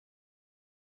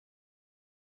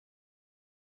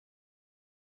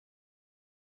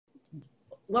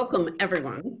welcome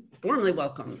everyone, warmly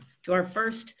welcome to our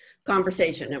first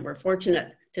conversation. And we're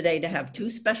fortunate today to have two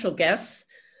special guests.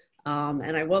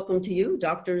 And I welcome to you,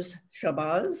 Drs.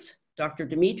 Shabazz, Dr.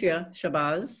 Demetria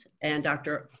Shabazz, and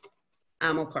Dr.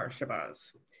 Amilcar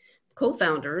Shabazz,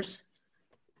 co-founders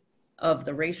of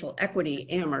the Racial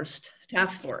Equity Amherst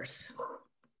Task Force,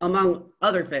 among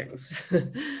other things.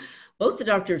 Both the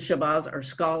Dr. Shabazz are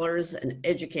scholars and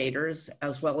educators,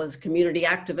 as well as community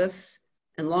activists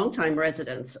and longtime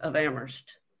residents of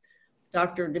Amherst.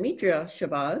 Dr. Demetria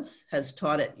Shabazz has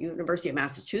taught at University of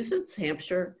Massachusetts,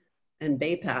 Hampshire, and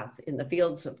Bay Path in the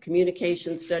fields of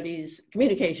communication studies,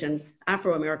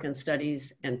 Afro-American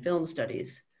studies, and film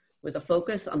studies, with a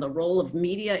focus on the role of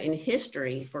media in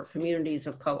history for communities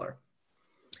of color.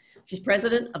 She's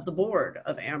president of the board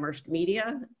of Amherst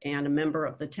Media and a member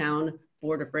of the town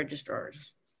board of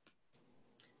registrars.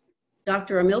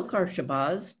 Dr. Amilcar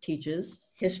Shabazz teaches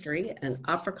history and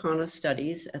Africana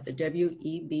studies at the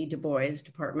W.E.B. Du Bois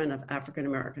Department of African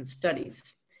American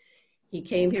Studies. He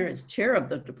came here as chair of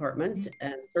the department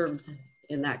and served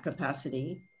in that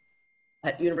capacity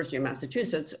at University of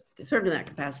Massachusetts, served in that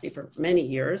capacity for many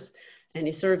years, and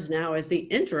he serves now as the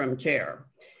interim chair.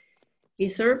 He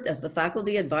served as the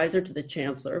faculty advisor to the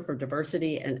chancellor for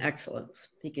diversity and excellence.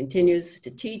 He continues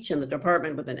to teach in the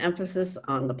department with an emphasis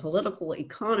on the political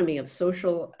economy of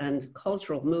social and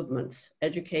cultural movements,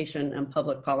 education, and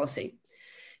public policy.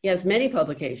 He has many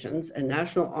publications and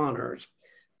national honors,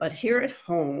 but here at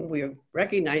home, we are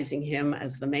recognizing him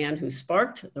as the man who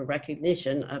sparked the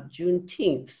recognition of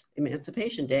Juneteenth,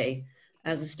 Emancipation Day,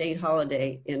 as a state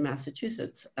holiday in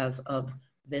Massachusetts as of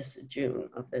this June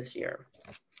of this year.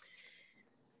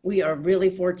 We are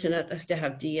really fortunate to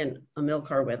have Dee and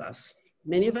Amilcar with us.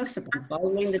 Many of us have been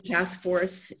following the task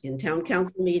force in town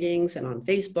council meetings and on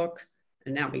Facebook,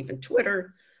 and now even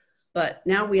Twitter, but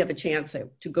now we have a chance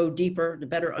to go deeper, to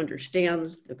better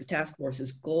understand the task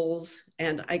force's goals,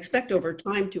 and I expect over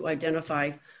time to identify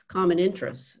common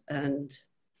interests and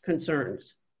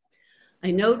concerns. I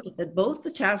note that both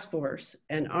the task force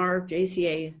and our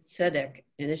JCA Tzedek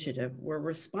Initiative were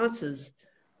responses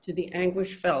to the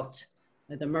anguish felt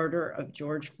by the murder of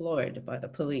George Floyd by the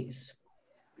police.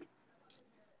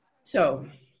 So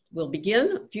we'll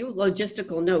begin. A few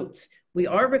logistical notes. We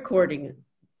are recording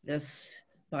this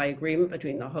by agreement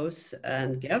between the hosts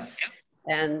and guests,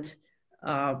 and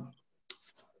the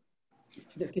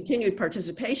continued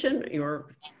participation,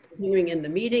 your continuing in the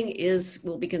meeting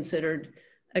will be considered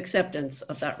acceptance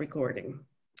of that recording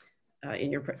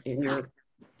in your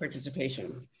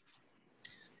participation.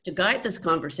 To guide this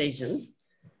conversation,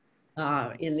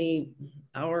 in the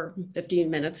hour, 15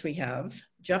 minutes we have,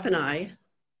 Jeff and I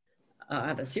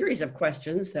have a series of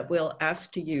questions that we'll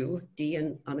ask to you, Dee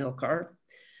and Amilcar.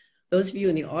 Those of you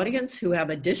in the audience who have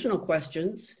additional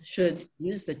questions should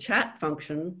use the chat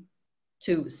function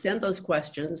to send those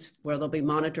questions, where they'll be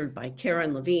monitored by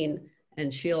Karen Levine,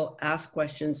 and she'll ask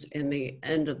questions in the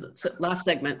end of the last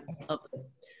segment of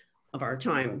our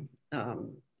time,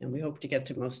 and we hope to get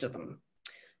to most of them.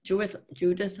 Judith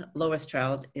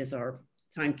Loischild is our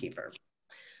timekeeper.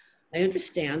 I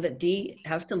understand that Dee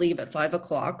has to leave at 5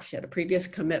 o'clock. She had a previous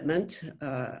commitment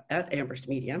at Amherst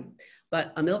Media,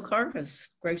 but Amilcar has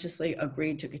graciously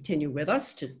agreed to continue with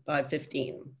us to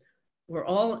 5:15. We're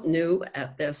all new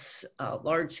at this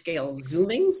large-scale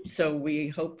Zooming, so we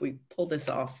hope we pull this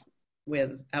off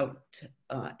without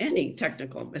any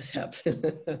technical mishaps.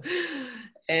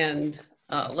 And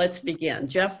let's begin.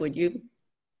 Jeff, would you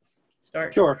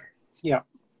start? Sure, yeah.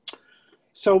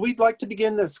 So we'd like to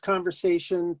begin this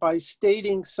conversation by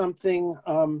stating something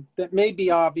that may be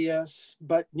obvious,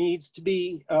 but needs to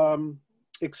be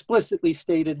explicitly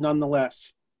stated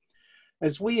nonetheless.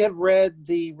 As we have read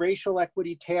the Racial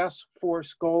Equity Task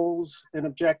Force goals and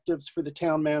objectives for the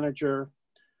town manager,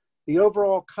 the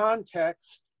overall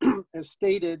context, as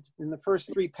stated in the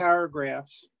first 3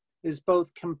 paragraphs, is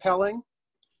both compelling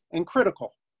and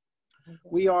critical.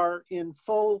 We are in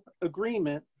full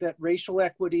agreement that racial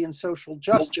equity and social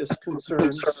justice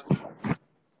concerns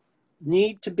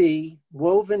need to be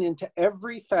woven into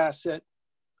every facet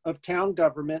of town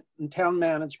government and town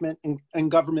management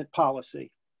and government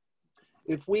policy.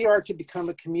 If we are to become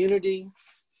a community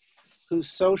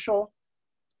whose social,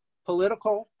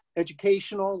 political,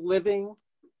 educational, living,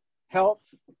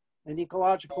 health, and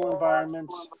ecological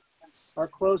environments are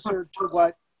closer to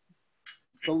what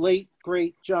the late,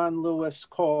 great John Lewis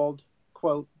called,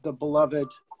 quote, the beloved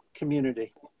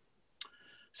community.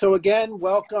 So again,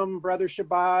 welcome Brother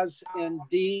Shabazz and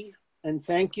Dee, and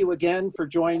thank you again for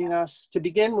joining us. To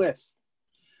begin with,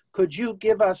 could you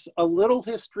give us a little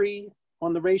history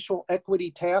on the Racial Equity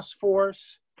Task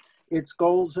Force its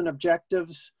goals and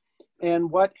objectives,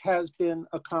 and what has been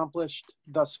accomplished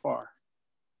thus far.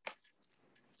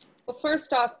 Well,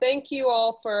 first off, thank you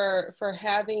all for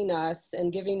having us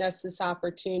and giving us this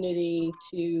opportunity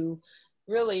to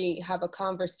really have a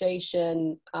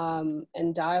conversation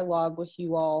and dialogue with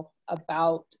you all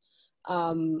about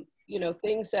you know,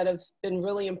 things that have been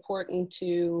really important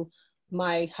to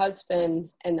my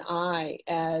husband and I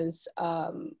as,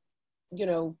 you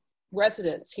know,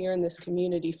 residents here in this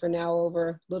community for now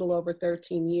little over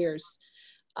 13 years.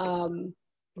 When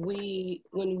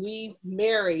we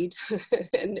married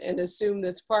and assumed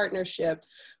this partnership,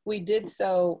 we did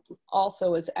so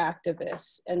also as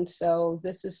activists. And so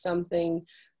this is something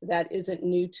that isn't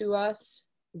new to us.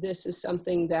 This is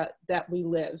something that we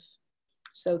live.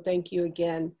 So thank you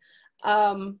again.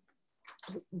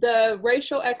 The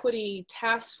Racial Equity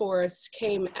Task Force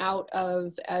came out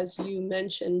of, as you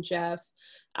mentioned, Jeff,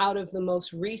 out of the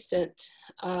most recent,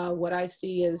 what I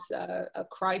see as a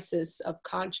crisis of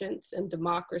conscience and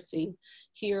democracy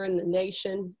here in the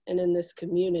nation and in this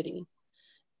community.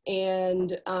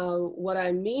 And what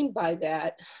I mean by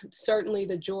that, certainly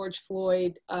the George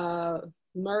Floyd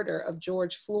murder of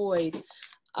George Floyd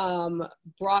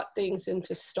brought things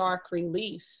into stark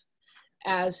relief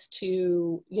as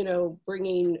to, you know,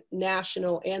 bringing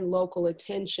national and local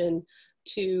attention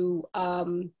to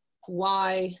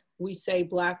why we say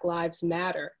Black Lives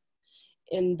Matter,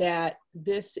 in that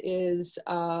this is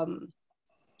an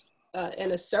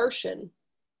assertion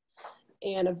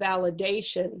and a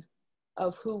validation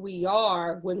of who we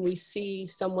are when we see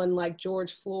someone like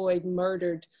George Floyd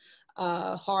murdered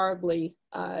horribly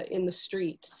in the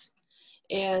streets.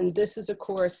 And this has, of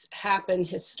course, happened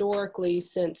historically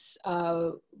since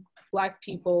Black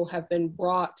people have been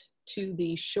brought to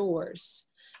these shores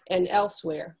and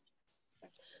elsewhere.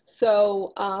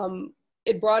 So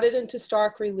it brought it into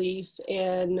stark relief,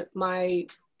 and my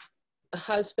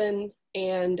husband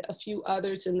and a few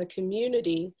others in the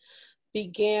community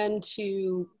began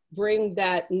to bring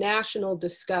that national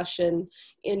discussion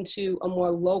into a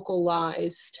more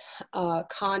localized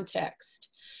context.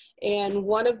 And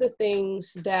one of the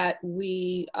things that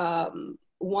we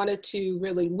wanted to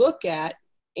really look at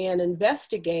and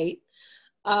investigate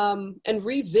and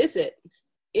revisit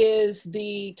is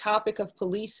the topic of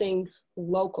policing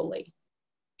locally.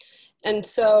 And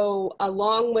so,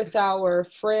 along with our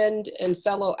friend and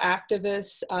fellow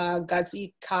activist,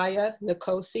 Gazit Kaya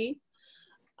Nkosi,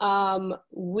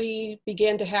 we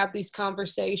began to have these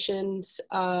conversations.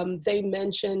 They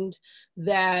mentioned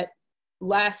that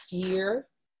last year,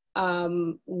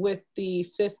 with the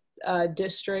 5th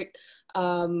District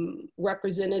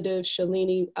Representative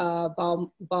Shalini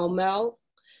Baumel,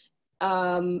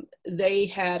 they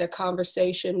had a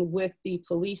conversation with the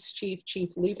police chief,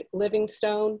 Chief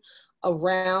Livingstone,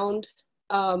 around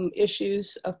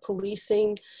issues of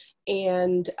policing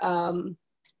and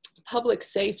public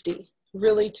safety,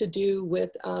 really to do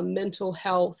with mental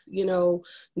health, you know,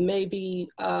 maybe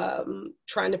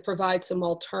trying to provide some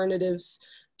alternatives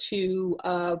to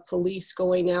police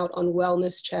going out on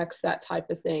wellness checks, that type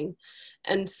of thing.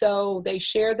 And so they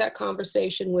shared that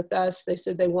conversation with us. They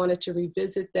said they wanted to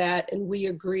revisit that, and we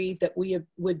agreed that we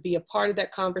would be a part of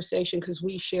that conversation because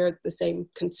we shared the same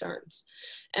concerns.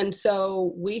 And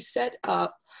so we set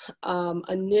up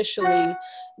initially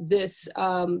this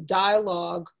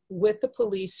dialogue with the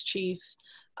police chief.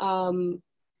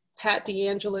 Pat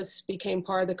DeAngelis became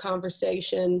part of the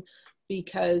conversation,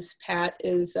 because Pat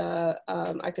is,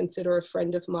 I consider a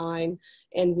friend of mine,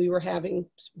 and we were having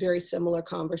very similar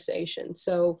conversations.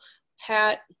 So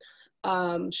Pat,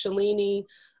 Shalini,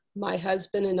 my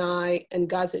husband and I, and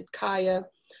Gazit Kaya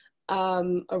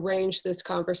arranged this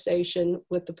conversation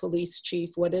with the police chief.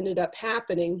 What ended up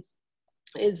happening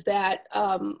is that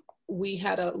we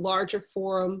had a larger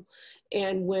forum,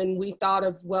 and when we thought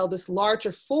of, well, this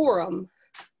larger forum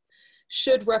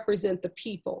should represent the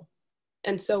people.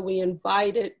 And so we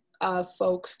invited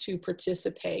folks to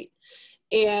participate.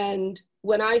 And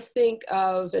when I think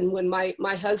of, and when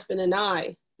my husband and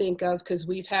I think of, because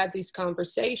we've had these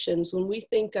conversations, when we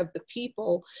think of the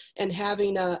people and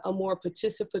having a more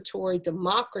participatory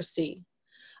democracy,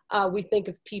 we think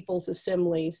of people's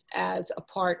assemblies as a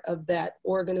part of that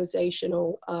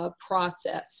organizational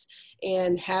process,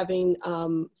 and having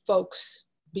folks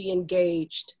be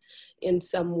engaged in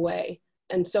some way.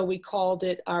 And so we called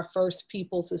it our first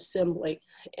People's Assembly.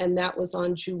 And that was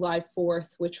on July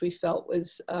 4th, which we felt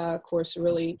was, of course,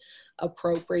 really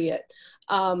appropriate.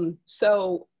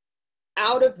 So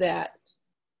out of that,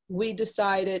 we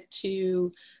decided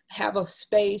to have a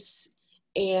space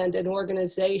and an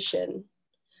organization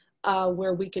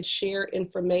where we could share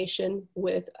information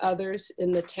with others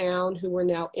in the town who were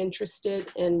now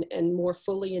interested and more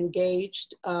fully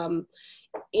engaged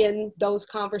in those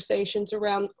conversations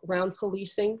around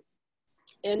policing,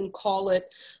 and call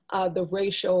it the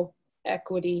Racial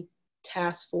Equity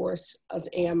Task Force of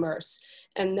Amherst.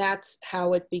 And that's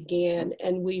how it began.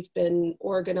 And we've been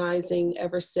organizing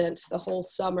ever since. The whole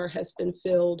summer has been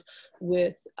filled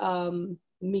with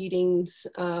meetings,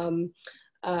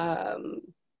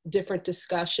 different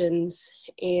discussions,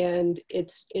 and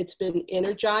it's been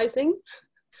energizing,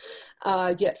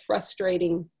 yet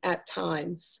frustrating at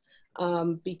times.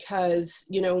 Because,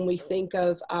 you know, when we think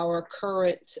of our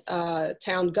current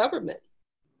town government,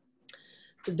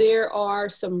 there are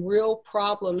some real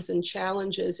problems and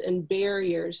challenges and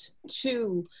barriers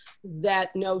to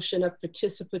that notion of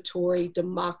participatory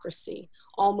democracy,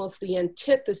 almost the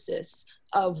antithesis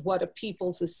of what a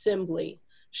people's assembly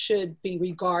should be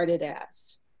regarded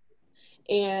as.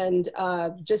 And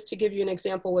just to give you an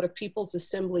example what a people's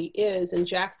assembly is, in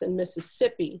Jackson,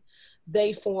 Mississippi,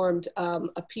 they formed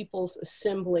a people's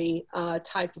assembly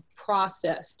type of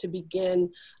process to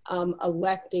begin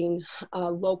electing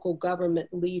local government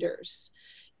leaders.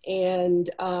 And,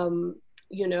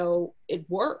 you know, it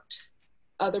worked.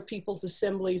 Other people's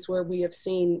assemblies where we have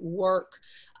seen work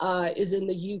is in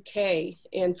the UK.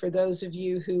 And for those of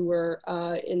you who were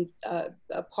in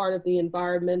a part of the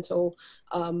environmental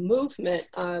movement,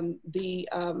 I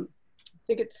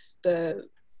think it's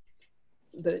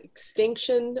the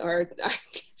extinction, or I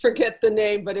forget the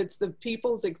name, but it's the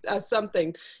People's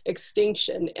something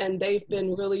Extinction. And they've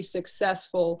been really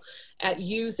successful at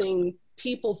using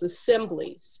people's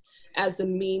assemblies as a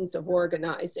means of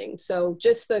organizing. So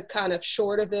just the kind of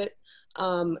short of it,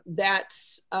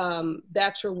 that's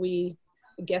where we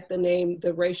get the name,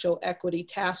 the Racial Equity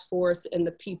Task Force, and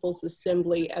the People's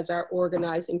Assembly as our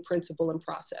organizing principle and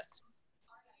process.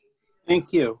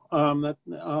 Thank you.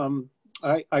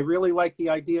 I really like the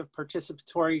idea of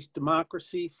participatory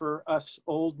democracy for us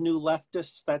old new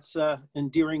leftists. That's an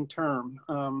endearing term.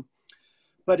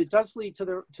 But it does lead to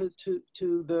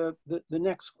the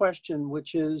next question,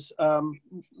 which is,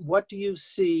 what do you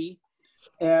see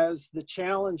as the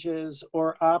challenges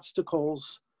or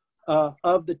obstacles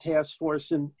of the task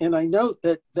force? And I note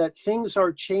that things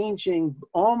are changing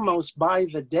almost by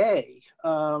the day.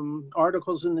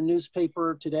 Articles in the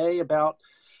newspaper today about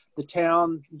the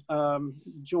town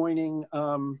joining,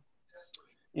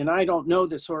 and I don't know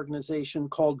this organization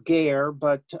called GARE,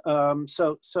 but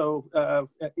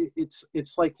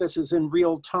it's like this is in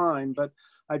real time. But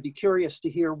I'd be curious to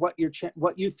hear what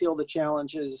you feel the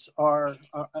challenges are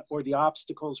or the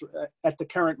obstacles at the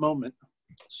current moment.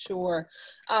 Sure.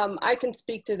 I can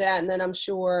speak to that, and then I'm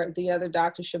sure the other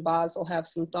Dr. Shabazz will have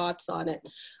some thoughts on it.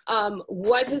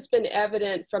 What has been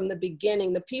evident from the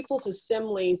beginning, the People's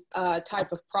Assembly's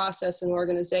type of process and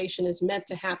organization is meant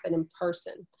to happen in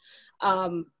person.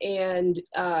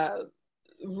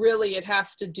 Really it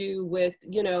has to do with,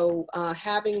 you know,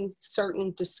 having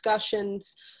certain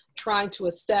discussions, trying to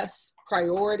assess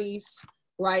priorities,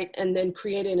 right? And then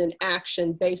creating an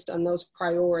action based on those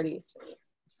priorities.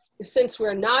 Since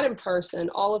we're not in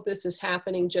person, all of this is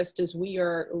happening just as we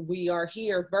are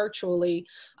here virtually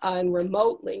and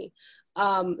remotely.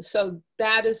 So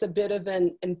that is a bit of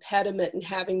an impediment in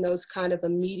having those kind of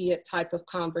immediate type of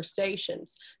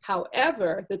conversations.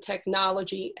 However, the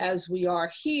technology as we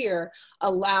are here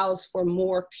allows for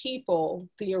more people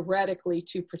theoretically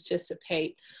to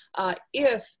participate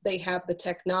if they have the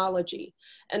technology.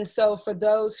 And so for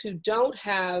those who don't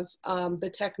have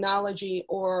the technology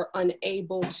or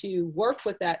unable to work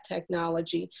with that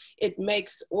technology, it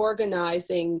makes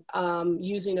organizing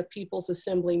using a People's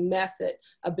Assembly method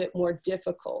a bit more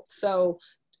difficult. So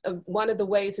one of the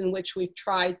ways in which we've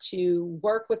tried to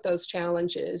work with those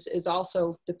challenges is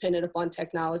also dependent upon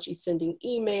technology, sending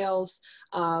emails.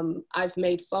 I've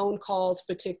made phone calls,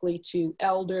 particularly to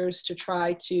elders, to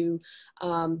try to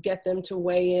get them to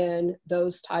weigh in,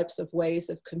 those types of ways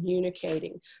of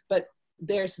communicating. But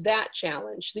there's that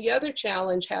challenge. The other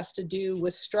challenge has to do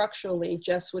with structurally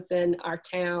just within our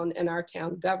town and our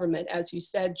town government. As you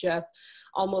said, Jeff,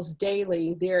 almost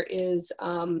daily there is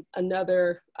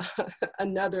another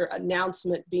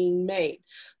announcement being made.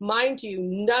 Mind you,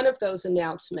 none of those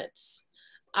announcements,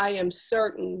 I am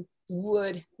certain,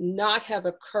 would not have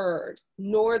occurred,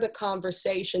 nor the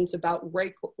conversations about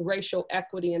racial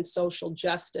equity and social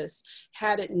justice,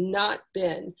 had it not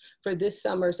been for this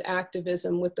summer's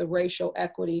activism with the Racial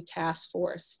Equity Task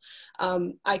Force.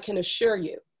 I can assure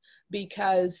you,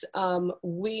 because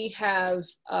we have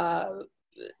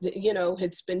you know,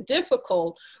 it's been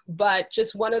difficult, but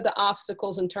just one of the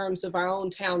obstacles in terms of our own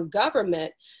town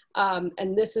government,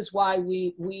 and this is why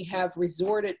we have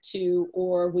resorted to,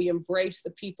 or we embrace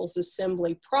the People's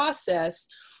Assembly process,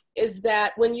 is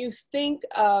that when you think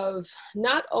of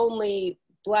not only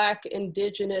Black,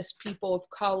 Indigenous, people of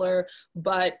color,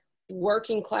 but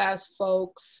working class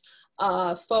folks,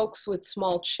 folks with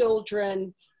small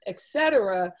children,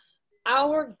 etc.,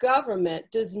 our government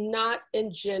does not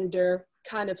engender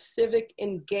kind of civic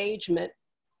engagement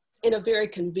in a very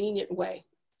convenient way.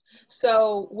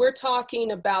 So we're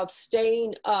talking about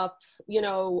staying up, you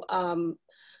know,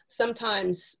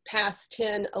 sometimes past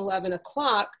 10, 11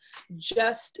 o'clock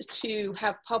just to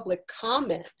have public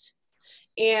comment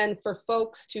and for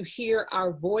folks to hear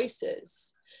our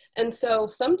voices. And so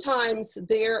sometimes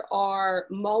there are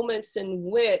moments in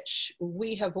which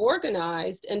we have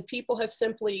organized and people have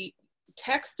simply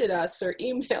texted us or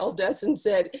emailed us and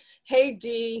said, hey,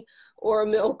 Dee or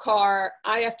Amilcar,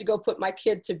 I have to go put my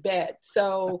kid to bed.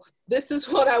 So this is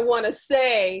what I want to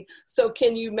say. So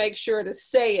can you make sure to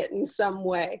say it in some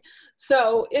way?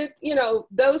 So you know,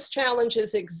 those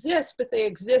challenges exist, but they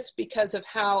exist because of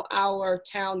how our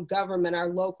town government, our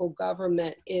local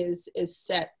government is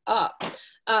set up.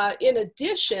 In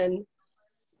addition,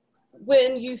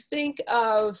 when you think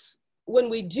of when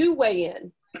we do weigh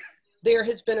in, there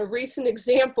has been a recent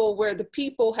example where the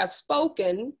people have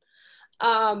spoken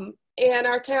and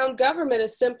our town government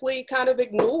has simply kind of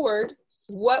ignored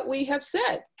what we have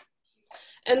said.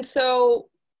 And so,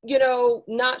 you know,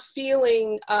 not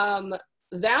feeling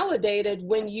validated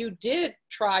when you did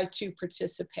try to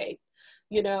participate.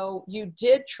 You know, you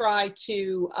did try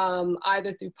to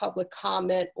either through public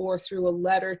comment or through a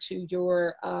letter to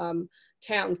your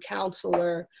town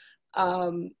councilor,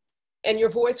 and your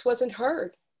voice wasn't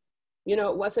heard. You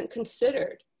know, it wasn't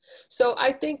considered. So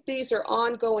I think these are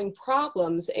ongoing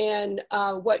problems. And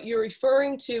what you're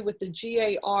referring to with the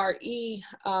GARE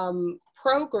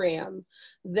program,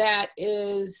 that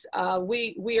is,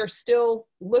 we are still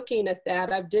looking at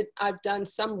that. I've done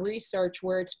some research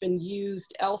where it's been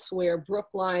used elsewhere,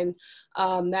 Brookline,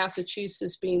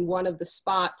 Massachusetts being one of the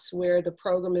spots where the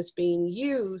program is being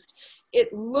used.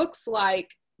 It looks like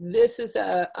this is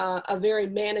a very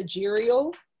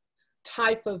managerial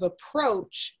type of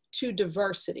approach to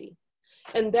diversity.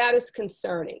 And that is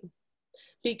concerning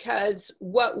because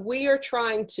what we are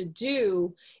trying to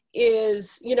do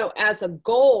is, you know, as a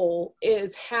goal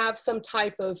is have some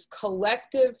type of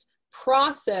collective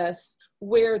process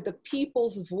where the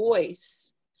people's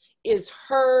voice is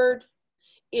heard,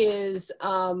 is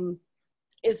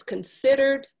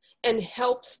considered, and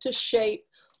helps to shape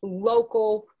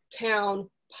local town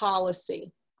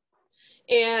policy.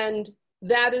 And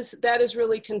that is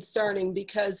really concerning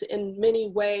because in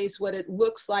many ways, what it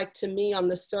looks like to me on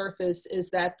the surface is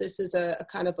that this is a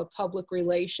kind of a public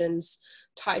relations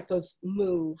type of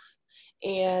move,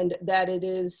 and that it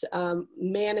is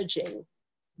managing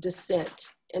dissent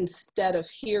instead of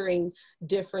hearing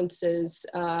differences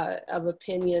of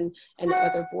opinion and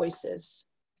other voices.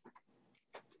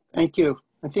 Thank you.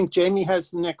 I think Jaymie has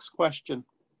the next question.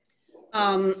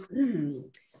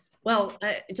 Well,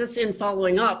 just in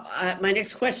following up, my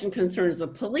next question concerns the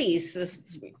police.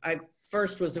 I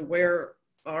first was aware,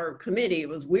 our committee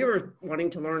we were wanting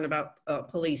to learn about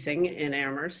policing in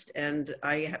Amherst, and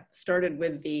I started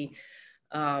with the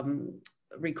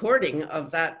recording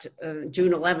of that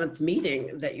June 11th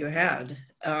meeting that you had.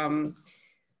 And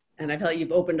I felt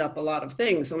you've opened up a lot of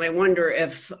things, and I wonder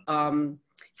if,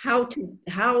 how can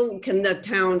the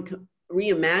town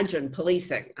reimagine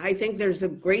policing? I think there's a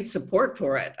great support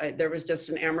for it. There was just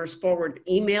an Amherst Forward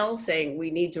email saying we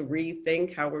need to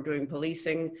rethink how we're doing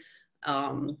policing.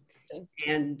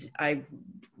 And I'm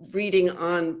reading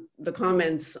on the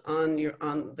comments on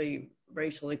the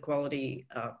Racial Equity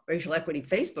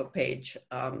Facebook page.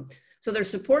 So there's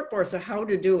support for us, so how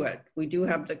to do it. We do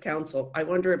have the council. I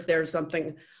wonder if there's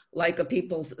something like a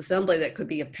People's Assembly that could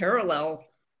be a parallel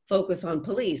focus on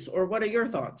police, or what are your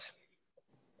thoughts?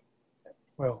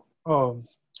 Well,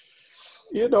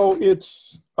 you know,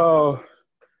 it's,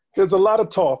 there's a lot of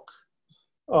talk,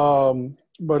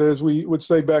 but as we would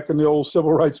say back in the old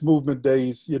civil rights movement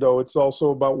days, you know, it's also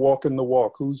about walking the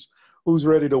walk. Who's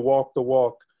ready to walk the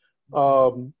walk?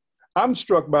 I'm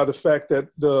struck by the fact that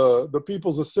the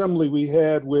People's Assembly we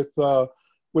had with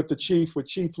the chief, with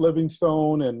Chief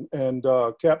Livingstone and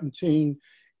Captain Ting,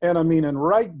 and I mean, and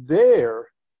right there,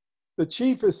 the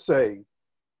chief is saying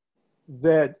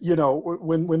that, you know,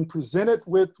 when presented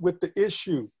with the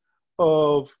issue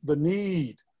of the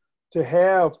need to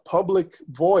have public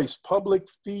voice, public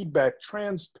feedback,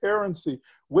 transparency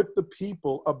with the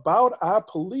people about our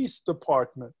police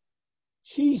department.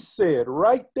 He said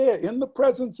right there in the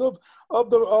presence of Lynn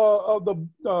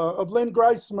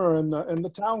Greismer and the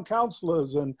town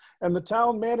councilors and the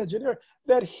town manager there,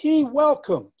 that he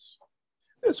welcomes.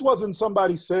 This wasn't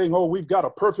somebody saying, oh, we've got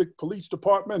a perfect police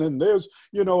department and there's,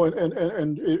 you know,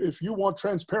 and if you want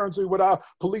transparency with our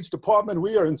police department,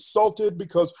 we are insulted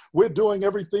because we're doing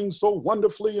everything so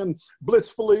wonderfully and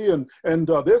blissfully and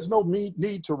there's no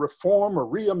need to reform or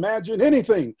reimagine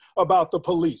anything about the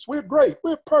police. We're great,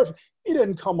 we're perfect. He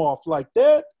didn't come off like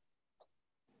that.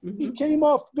 Mm-hmm. He came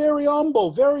off very humble,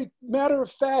 very matter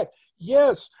of fact.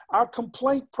 Yes, our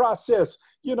complaint process,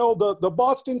 you know, the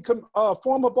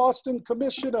former Boston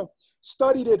commissioner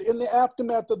studied it in the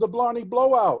aftermath of the Blarney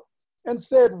blowout and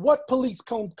said, what police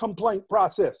complaint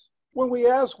process? When we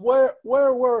asked where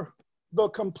were the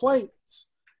complaints,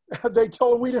 they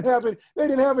told them they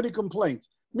didn't have any complaints.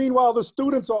 Meanwhile, the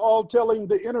students are all telling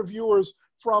the interviewers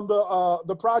from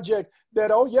the project that,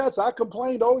 oh yes, I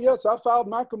complained, oh yes, I filed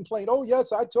my complaint, oh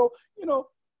yes, I told, you know,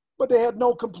 but they had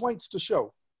no complaints to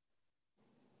show.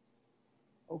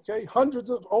 Okay,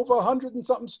 over 100 and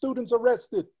something students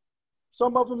arrested.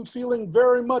 Some of them feeling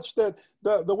very much that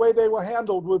the way they were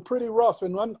handled were pretty rough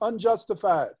and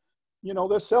unjustified. You know,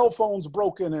 their cell phones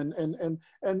broken and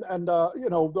you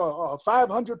know,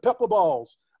 500 pepper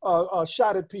balls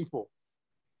shot at people.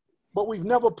 But we've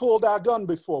never pulled our gun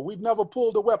before. We've never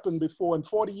pulled a weapon before in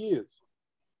 40 years.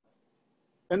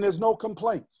 And there's no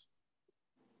complaints.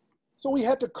 So we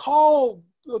had to call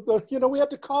we had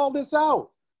to call this out.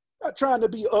 Not trying to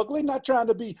be ugly, not trying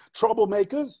to be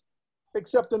troublemakers,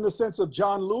 except in the sense of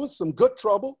John Lewis, some good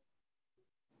trouble.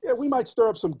 Yeah, we might stir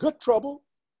up some good trouble,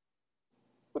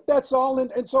 but that's all.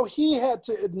 And so he had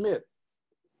to admit,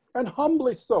 and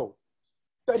humbly so,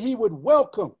 that he would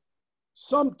welcome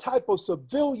some type of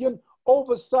civilian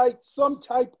oversight, some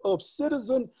type of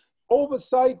citizen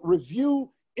oversight, review,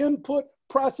 input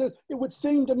process. It would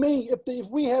seem to me if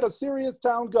we had a serious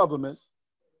town government,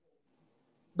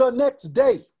 the next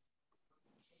day,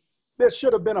 there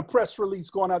should have been a press release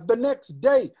going out. The next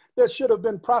day, there should have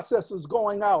been processes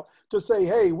going out to say,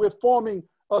 hey, we're forming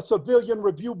a civilian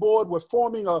review board. We're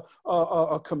forming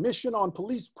a commission on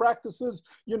police practices.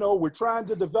 You know, we're trying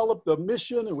to develop the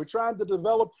mission and we're trying to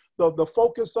develop the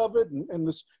focus of it and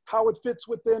this, how it fits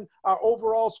within our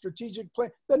overall strategic plan.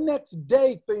 The next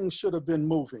day, things should have been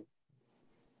moving.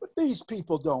 But these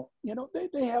people don't, you know,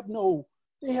 they have no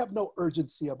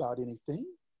urgency about anything.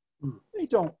 They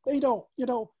don't, you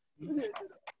know,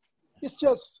 it's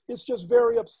just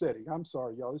very upsetting. I'm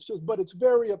sorry, y'all. But it's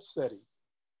very upsetting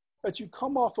that you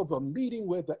come off of a meeting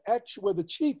where the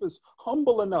chief is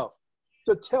humble enough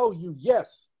to tell you,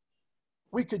 yes,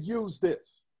 we could use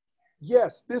this.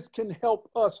 Yes, this can help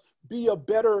us be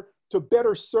to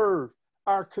better serve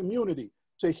our community,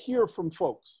 to hear from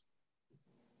folks.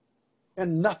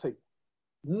 And nothing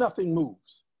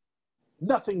moves.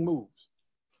 Nothing moves.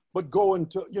 But go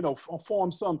into, you know,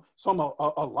 form some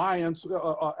alliance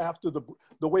after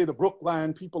the way the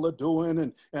Brookline people are doing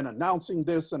and announcing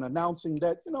this and announcing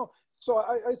that, you know. So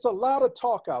it's a lot of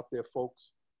talk out there,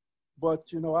 folks.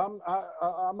 But, you know, I'm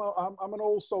an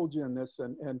old soldier in this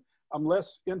and I'm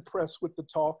less impressed with the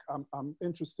talk. I'm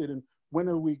interested in when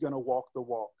are we going to walk the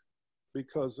walk?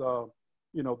 Because,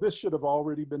 you know, this should have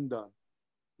already been done.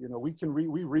 You know, we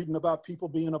reading about people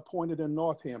being appointed in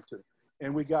Northampton.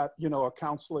 And we got, you know, a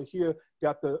counselor here,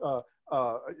 got the,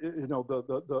 you know,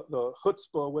 the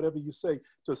chutzpah, whatever you say,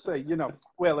 to say, you know,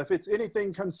 well, if it's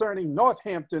anything concerning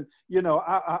Northampton, you know,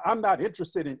 I'm not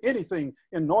interested in anything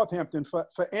in Northampton for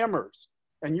Amherst.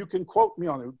 And you can quote me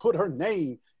on it, put her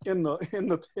name in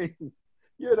the thing,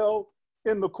 you know,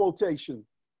 in the quotation.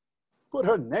 Put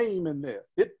her name in there.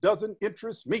 It doesn't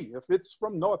interest me if it's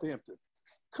from Northampton.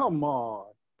 Come on.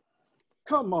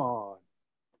 Come on.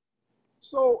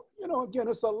 So, you know, again,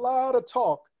 it's a lot of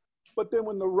talk, but then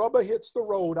when the rubber hits the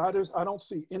road, I don't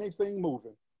see anything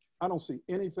moving. I don't see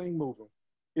anything moving.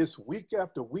 It's week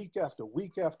after week after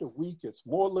week after week. It's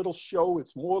more little show.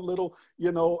 It's more little,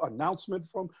 you know, announcement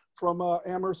from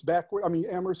Amherst backward. I mean,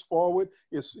 Amherst forward.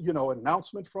 It's, you know,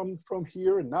 announcement from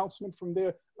here, announcement from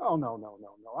there. No.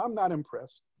 I'm not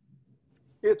impressed.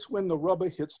 It's when the rubber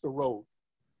hits the road.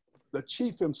 The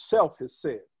chief himself has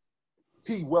said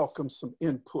he welcomes some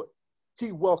input.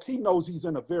 He knows he's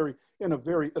in a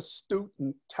very astute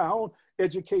town,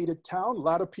 educated town. A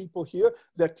lot of people here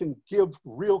that can give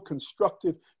real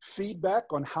constructive feedback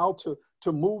on how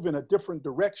to move in a different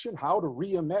direction, how to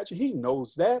reimagine. He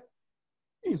knows that.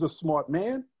 He's a smart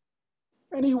man.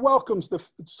 And he welcomes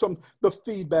the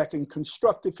feedback and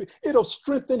constructive. It'll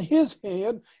strengthen his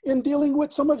hand in dealing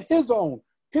with some of his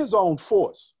own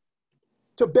force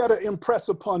to better impress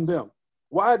upon them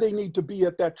why they need to be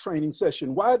at that training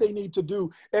session, why they need to do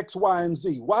X, Y, and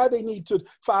Z, why they need to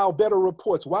file better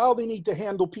reports, why they need to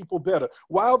handle people better,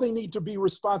 why they need to be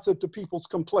responsive to people's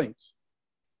complaints.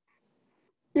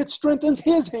 It strengthens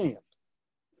his hand.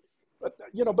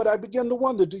 But I begin to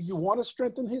wonder, do you want to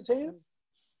strengthen his hand?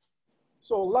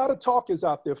 So a lot of talk is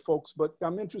out there, folks, but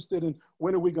I'm interested in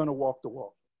when are we going to walk the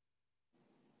walk?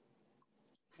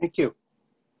 Thank you.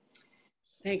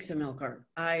 Thanks, Amilcar.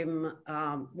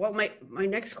 Well, my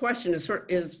next question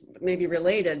is maybe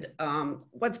related.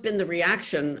 What's been the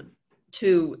reaction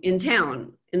in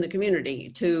town, in the community,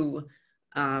 to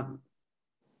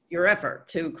your effort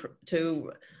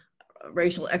to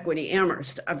Racial Equity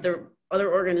Amherst? Are there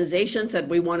other organizations that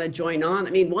we want to join on? I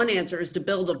mean, one answer is to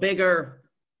build a bigger,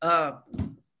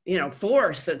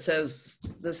 force that says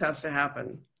this has to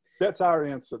happen. That's our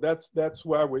answer. That's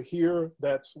why we're here.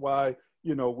 That's why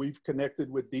we've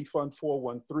connected with Defund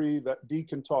 413. That Dee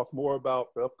can talk more about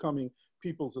the upcoming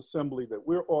People's Assembly that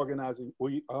we're organizing.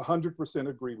 We 100%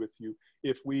 agree with you.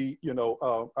 If we,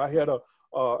 I had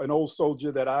an old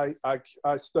soldier that I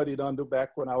studied under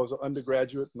back when I was an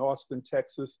undergraduate in Austin,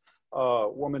 Texas, a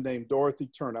woman named Dorothy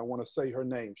Turner. I want to say her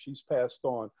name. She's passed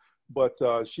on, but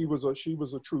she was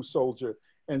a true soldier.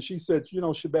 And she said,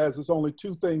 Shabazz, there's only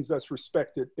two things that's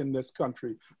respected in this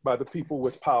country by the people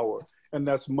with power, and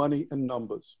that's money and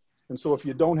numbers. And so if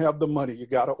you don't have the money, you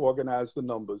got to organize the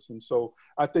numbers. And so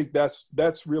I think that's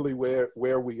really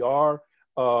where we are.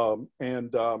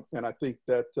 And I think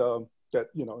that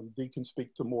Dee can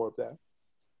speak to more of that.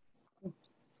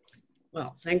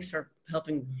 Well, thanks for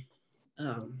helping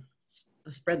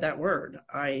spread that word.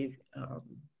 I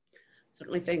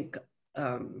certainly think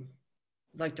I'd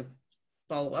like to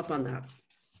follow up on that.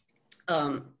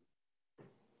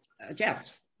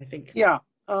 Jeff, I think. Yeah.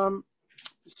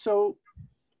 So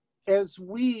as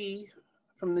we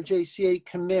from the JCA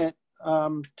commit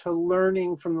to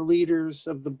learning from the leaders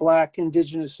of the Black,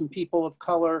 Indigenous, and people of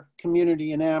color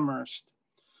community in Amherst,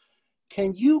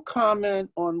 can you comment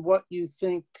on what you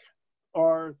think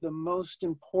are the most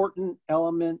important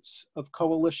elements of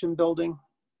coalition building?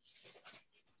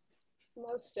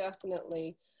 Most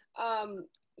definitely.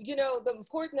 The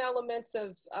important elements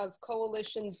of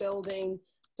coalition building,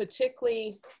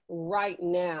 particularly right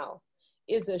now,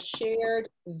 is a shared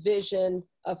vision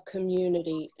of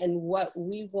community and what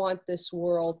we want this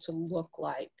world to look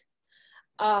like.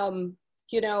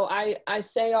 I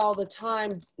say all the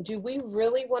time, do we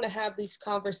really want to have these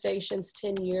conversations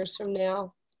 10 years from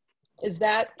now?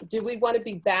 Do we want to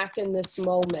be back in this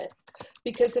moment?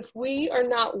 Because if we are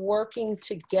not working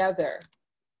together,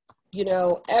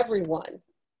 everyone,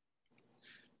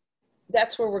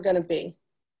 that's where we're going to be.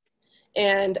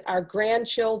 And our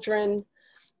grandchildren,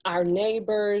 our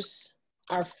neighbors,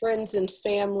 our friends and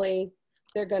family,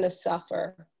 they're going to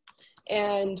suffer.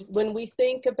 And when we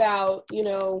think about,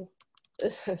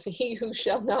 he who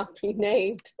shall not be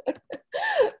named,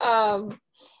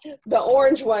 the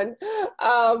orange one,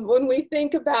 when we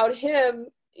think about him,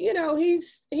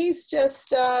 he's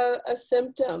just a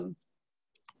symptom.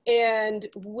 And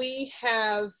we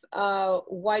have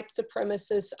white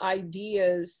supremacist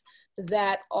ideas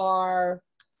that are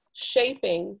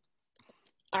shaping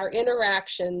our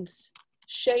interactions,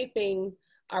 shaping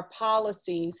our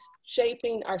policies,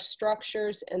 shaping our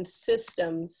structures and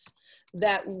systems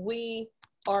that we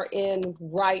are in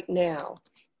right now,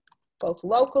 both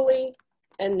locally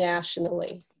and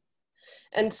nationally.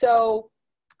 And so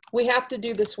we have to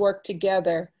do this work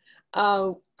together.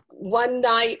 One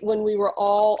night when we were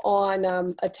all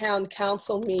on a town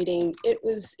council meeting, it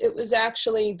was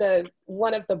actually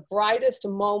one of the brightest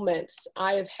moments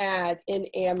I have had in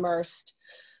Amherst,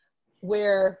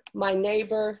 where my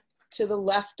neighbor to the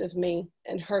left of me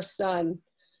and her son,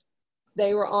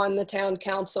 they were on the town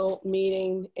council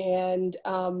meeting, and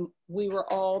we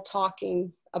were all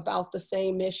talking about the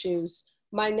same issues.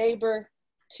 My neighbor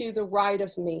to the right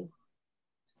of me,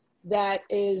 that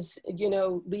is,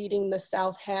 leading the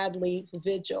South Hadley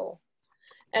Vigil.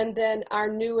 And then our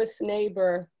newest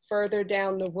neighbor further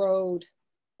down the road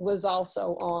was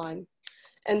also on.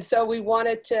 And so we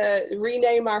wanted to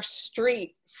rename our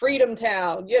street Freedom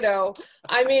Town,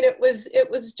 I mean, it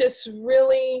was just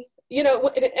really,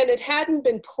 and it hadn't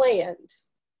been planned.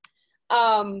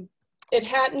 It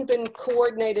hadn't been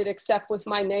coordinated except with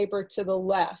my neighbor to the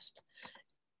left.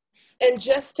 And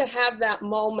just to have that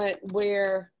moment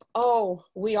where, oh,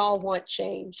 we all want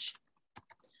change.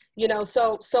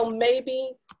 So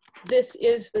maybe this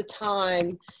is the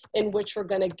time in which we're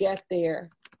going to get there.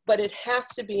 But it has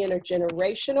to be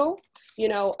intergenerational. You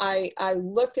know, I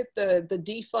look at the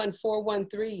Defund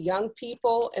 413 young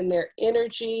people and their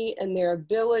energy and their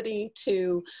ability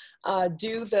to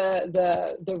do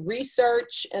the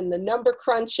research and the number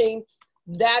crunching.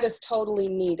 That is totally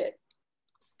needed.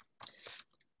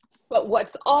 But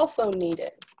what's also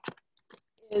needed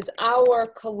is our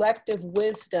collective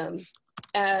wisdom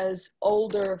as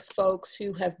older folks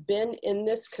who have been in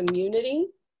this community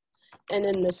and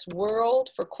in this world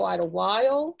for quite a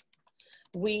while.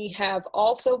 We have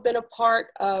also been a part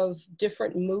of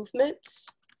different movements.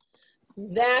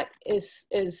 That is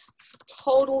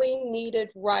totally needed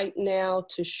right now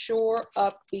to shore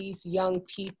up these young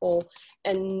people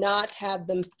and not have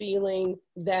them feeling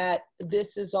that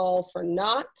this is all for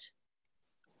naught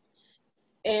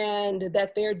and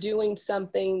that they're doing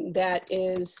something that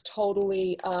is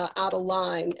totally out of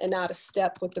line and out of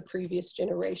step with the previous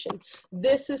generation.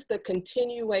 This is the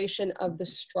continuation of the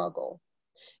struggle.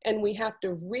 And we have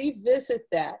to revisit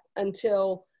that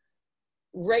until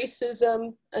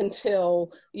racism,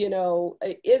 until, you know,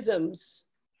 isms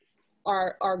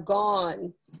are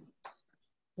gone.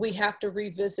 We have to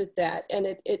revisit that, and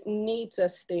it needs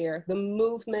us there. The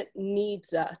movement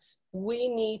needs us. We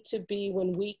need to be,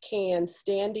 when we can,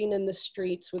 standing in the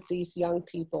streets with these young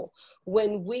people.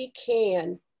 When we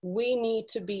can, we need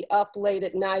to be up late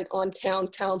at night on town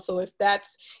council if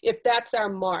that's our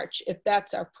march, if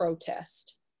that's our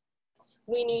protest.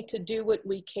 We need to do what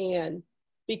we can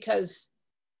because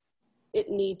it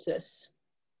needs us.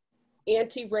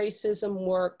 Anti-racism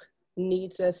work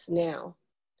needs us now.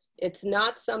 It's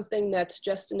not something that's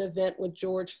just an event with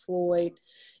George Floyd,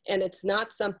 and it's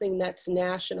not something that's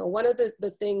national. One of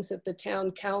the things that the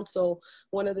town council,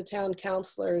 one of the town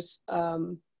councilors,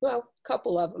 well, a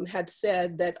couple of them had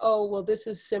said that, oh, well, this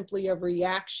is simply a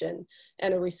reaction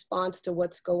and a response to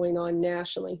what's going on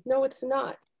nationally. No, it's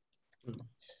not.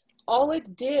 All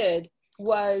it did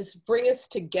was bring us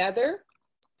together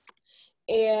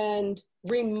and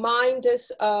remind us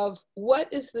of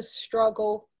what is the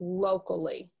struggle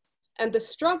locally. And the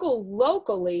struggle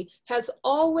locally has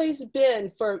always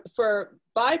been for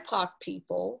BIPOC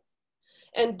people,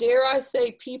 and dare I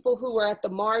say people who are at the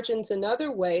margins in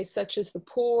other ways, such as the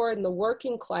poor and the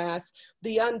working class,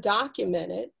 the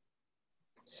undocumented,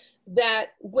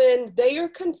 that when they are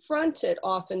confronted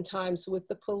oftentimes with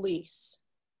the police,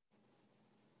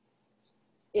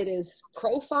 it is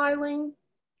profiling,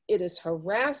 it is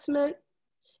harassment,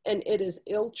 and it is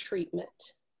ill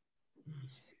treatment.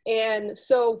 And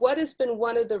so what has been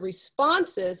one of the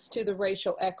responses to the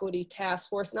Racial Equity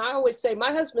Task Force, and I always say,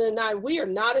 my husband and I, we are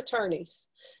not attorneys.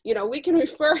 You know, we can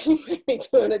refer you maybe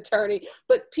to an attorney,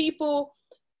 but people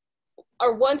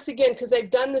are, once again, because they've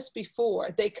done this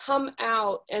before, they come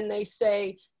out and they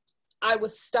say, I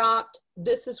was stopped,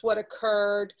 this is what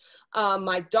occurred.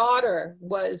 My daughter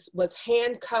was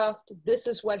handcuffed, this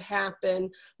is what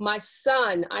happened. My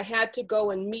son, I had to go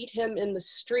and meet him in the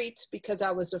streets because I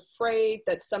was afraid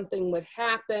that something would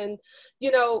happen.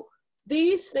 You know,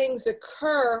 these things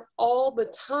occur all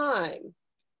the time.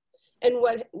 And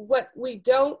what we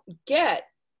don't get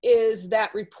is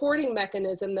that reporting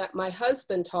mechanism that my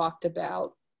husband talked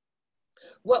about.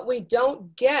 What we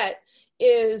don't get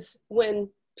is when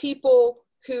people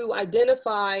who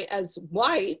identify as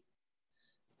white,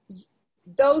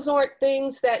 those aren't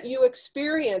things that you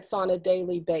experience on a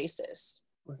daily basis.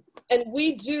 Right. And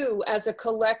we do as a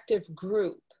collective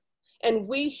group. And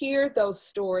we hear those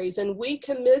stories and we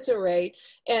commiserate.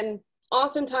 And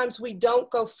oftentimes we don't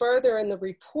go further in the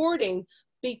reporting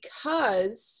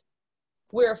because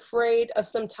we're afraid of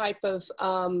some type of,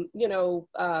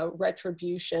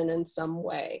 retribution in some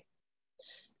way.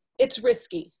 It's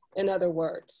risky, in other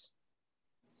words.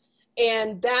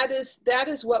 And that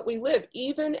is what we live,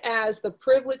 even as the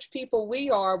privileged people we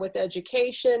are with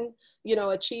education, you know,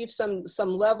 achieve some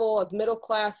level of middle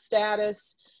class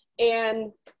status,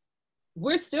 and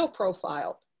we're still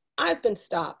profiled. I've been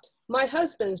stopped. My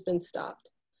husband's been stopped.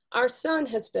 Our son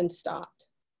has been stopped.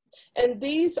 And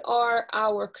these are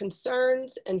our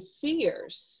concerns and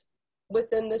fears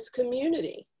within this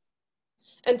community.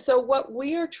 And so what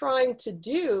we are trying to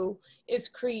do is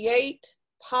create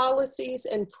policies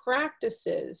and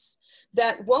practices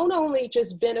that won't only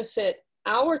just benefit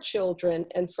our children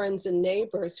and friends and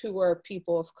neighbors who are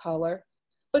people of color,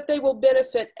 but they will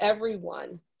benefit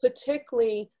everyone,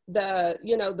 particularly the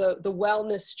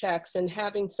wellness checks and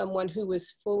having someone who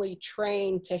is fully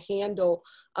trained to handle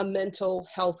a mental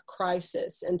health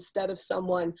crisis instead of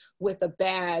someone with a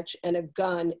badge and a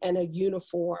gun and a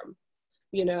uniform,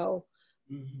 you know.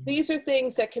 These are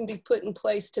things that can be put in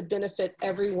place to benefit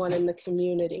everyone in the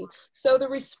community. So the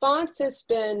response has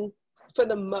been, for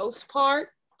the most part,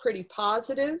 pretty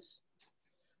positive.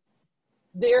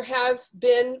 There have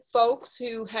been folks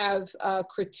who have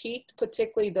critiqued,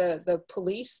 particularly the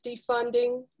police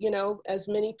defunding, you know, as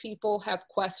many people have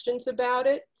questions about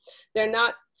it. They're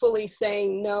not fully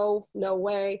saying no, no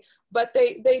way, but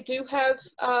they do have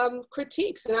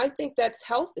critiques, and I think that's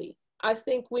healthy. I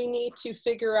think we need to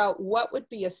figure out what would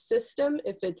be a system,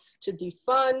 if it's to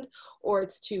defund or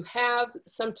it's to have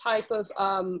some type of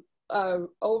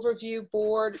overview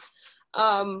board.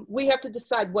 We have to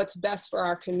decide what's best for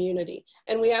our community,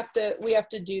 and we have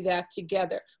to do that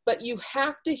together. But you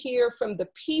have to hear from the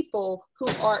people who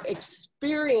are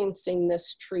experiencing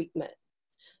this treatment,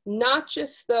 not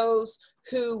just those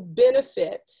who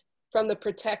benefit from the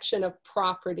protection of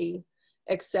property,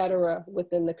 et cetera,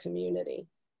 within the community.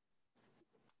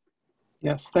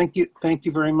 Yes, thank you. Thank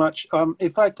you very much.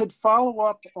 If I could follow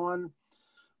up on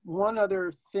one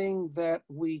other thing that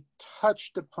we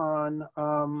touched upon,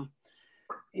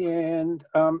 and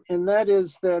that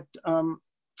is that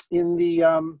in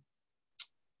the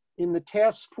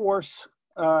task force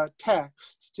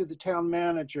text to the town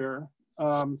manager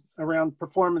around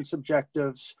performance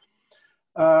objectives,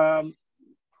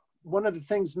 one of the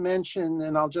things mentioned,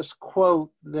 and I'll just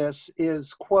quote this,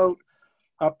 is, quote,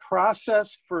 "a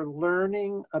process for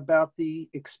learning about the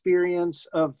experience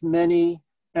of many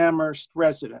Amherst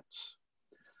residents."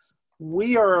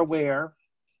 We are aware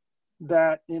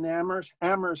that in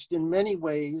Amherst in many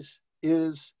ways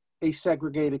is a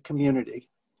segregated community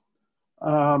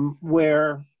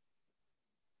where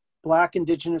Black,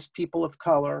 Indigenous people of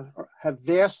color have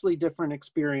vastly different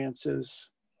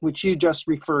experiences, which you just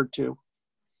referred to,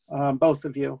 both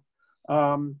of you,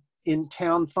 in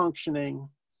town functioning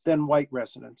than white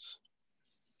residents.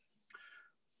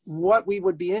 What we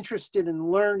would be interested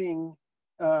in learning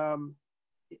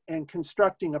and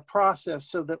constructing a process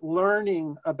so that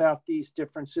learning about these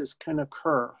differences can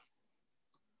occur.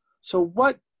 So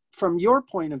what, from your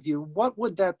point of view, what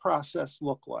would that process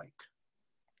look like?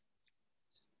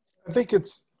 I think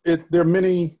there are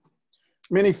many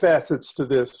facets to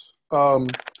this.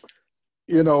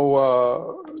 You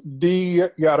know, Dee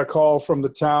got a call from the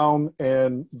town,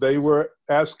 and they were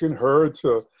asking her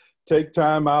to take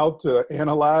time out to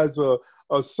analyze a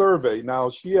survey. Now,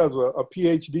 she has a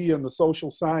PhD in the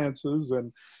social sciences,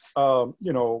 and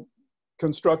you know,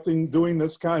 doing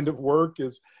this kind of work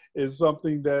is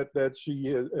something that she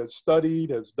has studied,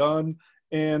 has done,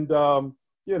 and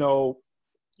you know,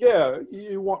 yeah,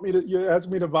 you ask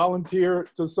me to volunteer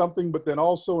to something, but then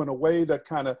also in a way that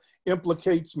kind of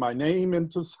implicates my name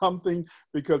into something,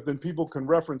 because then people can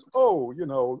reference, oh, you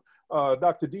know,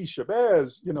 Dr. D.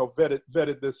 Shabazz, you know,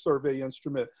 vetted this survey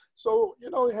instrument. So,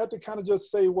 you know, you had to kind of just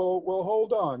say, well,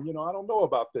 hold on, you know, I don't know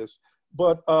about this.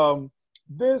 But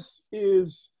this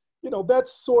is, you know,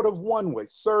 that's sort of one way.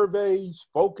 Surveys,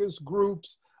 focus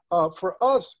groups. For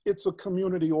us, it's a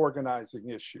community organizing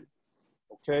issue,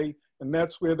 okay? And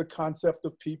that's where the concept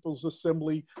of People's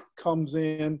Assembly comes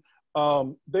in.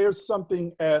 There's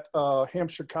something at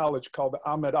Hampshire College called the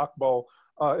Ahmed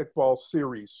Iqbal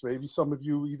series. Maybe some of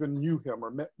you even knew him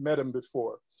or met him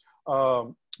before.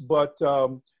 But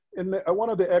in one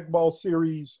of the Iqbal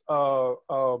series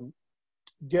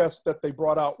guests that they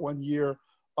brought out one year,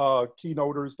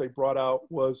 keynoters they brought out,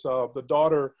 was the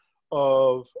daughter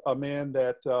of a man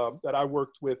that I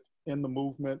worked with in the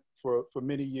movement for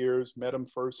many years, met him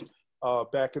first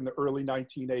back in the early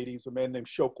 1980s, a man named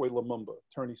Chokwe Lumumba,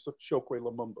 attorney Chokwe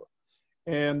Lumumba.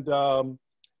 And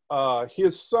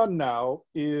his son now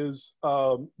is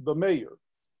the mayor.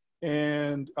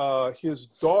 And his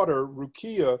daughter,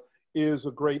 Rukia, is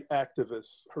a great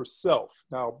activist herself.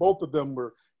 Now, both of them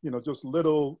were, you know, just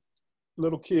little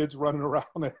kids running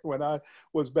around when I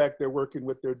was back there working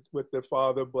with their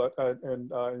father, but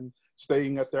and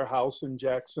staying at their house in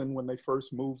Jackson when they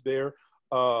first moved there,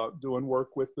 doing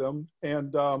work with them.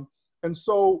 And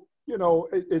so, you know,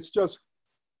 it's just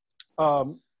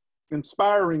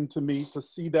inspiring to me to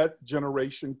see that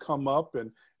generation come up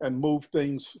and move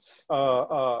things,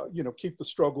 you know, keep the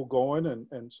struggle going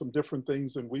and some different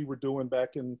things than we were doing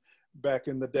back in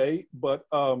the day. But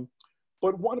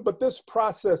this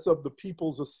process of the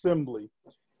People's Assembly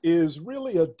is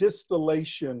really a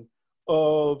distillation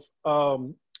of a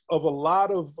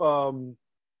lot of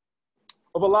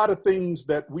things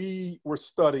that we were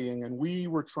studying and we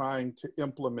were trying to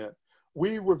implement.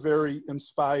 We were very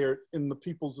inspired in the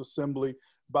People's Assembly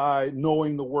by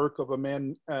knowing the work of a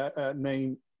man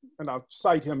named, and I'll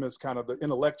cite him as kind of the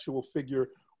intellectual figure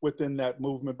within that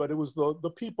movement, but it was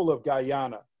the people of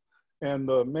Guyana. And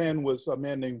the man was a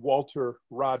man named Walter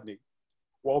Rodney.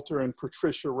 Walter and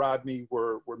Patricia Rodney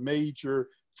were major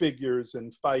figures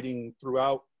in fighting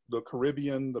throughout the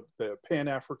Caribbean, the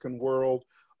Pan-African world.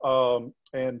 Walter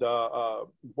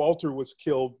was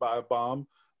killed by a bomb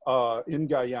in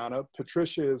Guyana.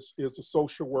 Patricia is a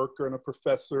social worker and a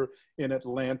professor in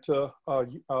Atlanta,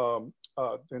 and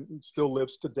still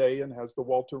lives today and has the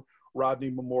Walter Rodney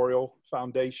Memorial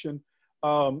Foundation.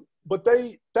 But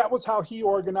that was how he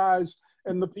organized,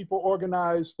 and the people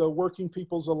organized the Working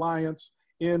People's Alliance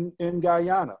in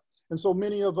Guyana. And so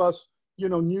many of us,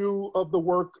 knew of the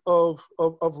work of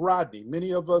Rodney.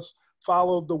 Many of us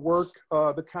followed the work,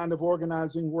 the kind of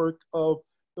organizing work of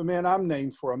the man I'm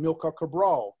named for, Amilcar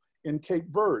Cabral in Cape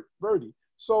Verde.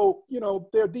 So,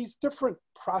 there are these different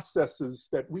processes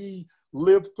that we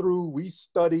lived through, we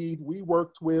studied, we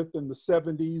worked with in the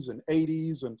 70s and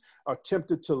 80s and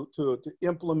attempted to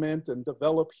implement and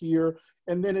develop here.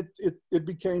 And then it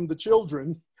became the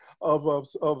children of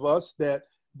us that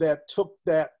took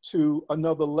that to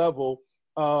another level,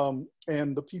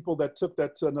 and the people that took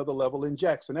that to another level in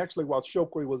Jackson. Actually, while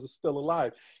Chokwe was still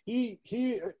alive, he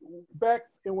back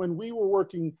when we were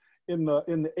working in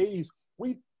the 80s,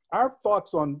 our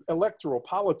thoughts on electoral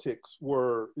politics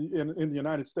were in the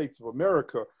United States of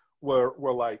America were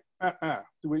like,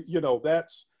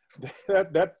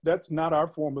 that's not our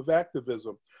form of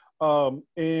activism. But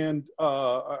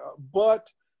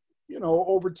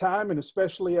over time, and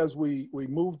especially as we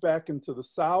moved back into the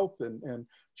South and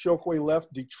Chokwe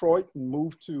left Detroit and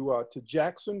moved to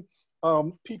Jackson,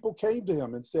 people came to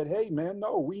him and said, "Hey, man,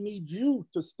 no, we need you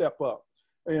to step up."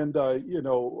 And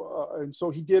and so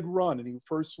he did run, and he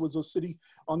first was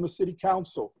on the city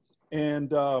council,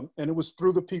 and it was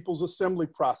through the People's Assembly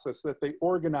process that they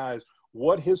organized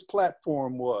what his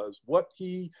platform was, what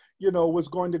he was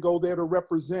going to go there to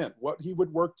represent, what he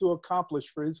would work to accomplish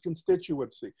for his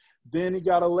constituency. Then he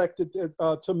got elected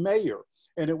to mayor,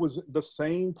 and it was the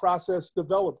same process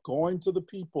developed, going to the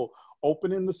people,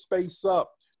 opening the space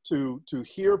up to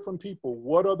hear from people.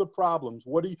 What are the problems?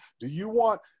 What do you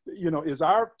want? Is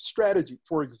our strategy,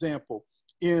 for example,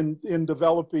 in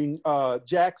developing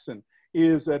Jackson,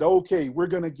 is that, okay, we're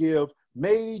going to give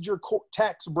major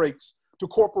tax breaks to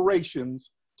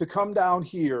corporations to come down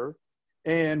here,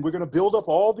 and we're going to build up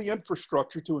all the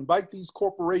infrastructure to invite these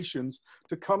corporations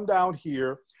to come down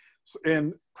here,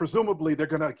 and presumably they're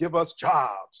going to give us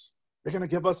jobs. They're going to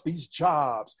give us these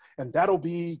jobs, and that'll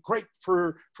be great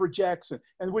for Jackson,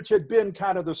 and which had been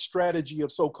kind of the strategy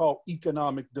of so-called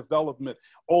economic development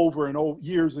over and over,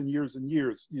 years and years and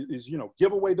years, is,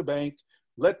 give away the bank,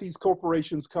 let these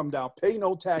corporations come down, pay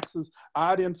no taxes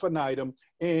ad infinitum,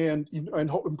 and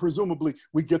presumably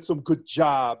we get some good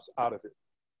jobs out of it.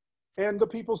 And the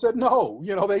people said, no,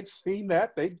 they'd seen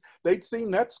that. They'd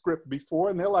seen that script before,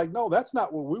 and they're like, no, that's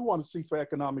not what we want to see for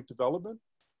economic development.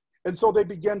 And so they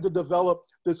began to develop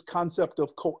this concept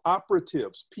of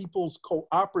cooperatives, people's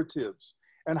cooperatives,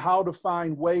 and how to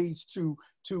find ways to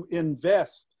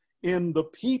invest in the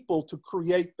people to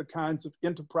create the kinds of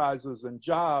enterprises and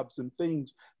jobs and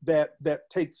things that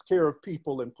takes care of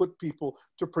people and put people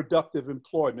to productive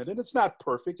employment. And it's not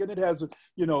perfect, and it hasn't,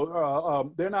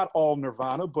 they're not all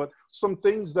nirvana, but some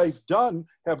things they've done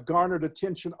have garnered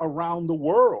attention around the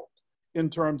world in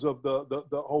terms of the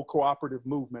whole cooperative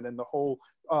movement and the whole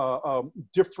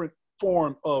different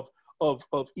form of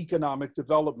economic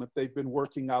development they've been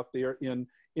working out there in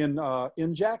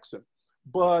Jackson.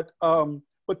 But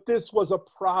this was a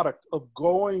product of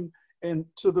going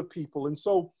into the people. And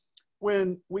so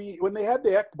when they had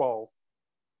the Ekbal,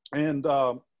 and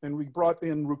we brought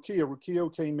in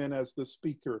Rukia came in as the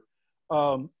speaker.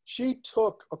 She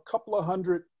took a couple of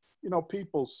hundred,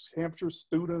 people, Hampshire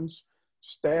students,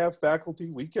 staff,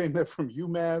 faculty. We came there from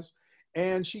UMass,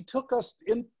 and she took us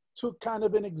into kind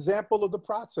of an example of the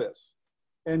process,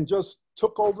 and just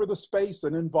took over the space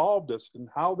and involved us in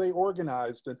how they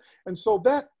organized. And so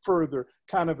that further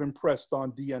kind of impressed on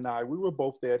Dee and I. We were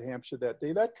both there at Hampshire that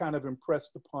day. That kind of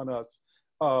impressed upon us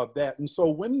that. And so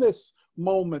when this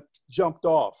moment jumped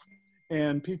off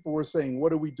and people were saying,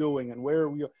 what are we doing and where are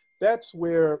we? That's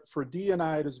where for Dee and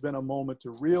I, it has been a moment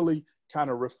to really kind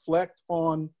of reflect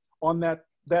on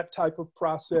that type of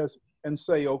process and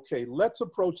say, okay, let's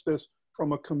approach this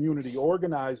from a community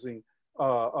organizing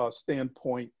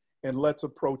standpoint, and let's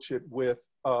approach it with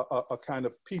a kind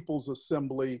of people's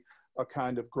assembly, a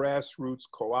kind of grassroots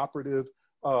cooperative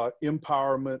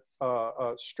empowerment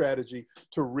strategy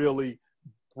to really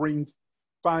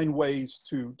find ways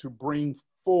to bring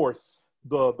forth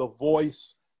the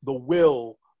voice, the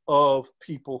will of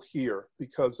people here.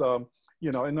 Because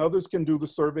you know, and others can do the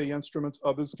survey instruments,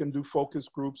 others can do focus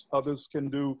groups, others can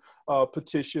do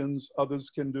petitions, others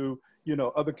can do, you know,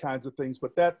 other kinds of things.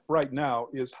 But that right now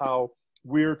is how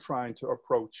we're trying to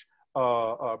approach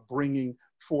bringing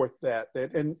forth that.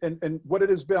 And what it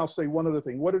has been, I'll say one other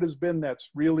thing, what it has been that's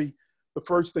really the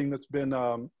first thing that's been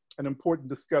an important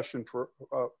discussion for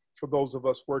those of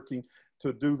us working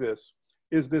to do this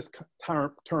is this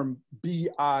term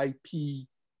BIPOC,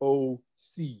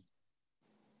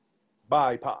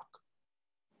 BIPOC.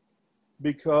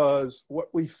 Because what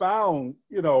we found,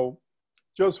 you know,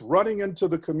 just running into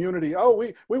the community, oh,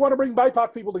 we want to bring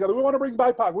BIPOC people together. We want to bring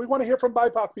BIPOC. We want to hear from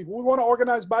BIPOC people. We want to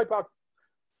organize BIPOC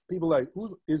people. Like,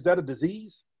 is that a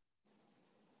disease?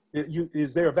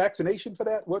 Is there a vaccination for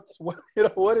that? What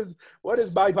is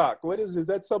BIPOC? Is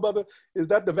that some other, is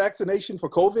that the vaccination for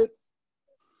COVID?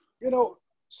 You know,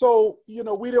 so, you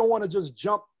know, we don't want to just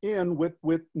jump in with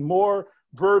more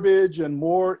verbiage and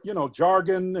more, you know,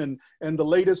 jargon and the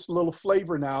latest little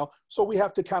flavor now. So we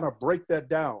have to kind of break that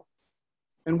down.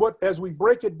 And as we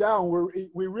break it down,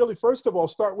 we really, first of all,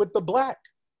 start with the Black,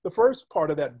 the first part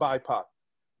of that BIPOC.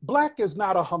 Black is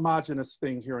not a homogenous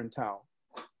thing here in town.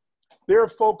 There are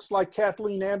folks like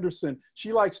Kathleen Anderson.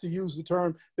 She likes to use the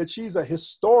term that she's a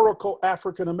historical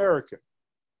African-American,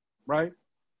 right?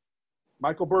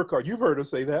 Michael Burkhardt, you've heard her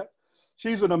say that.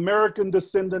 She's an American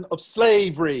descendant of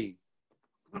slavery.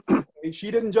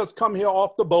 She didn't just come here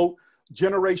off the boat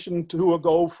generation or two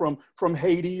ago from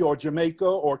Haiti or Jamaica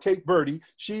or Cape Verde.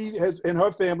 She and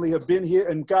her family have been here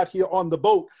and got here on the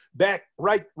boat back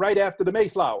right after the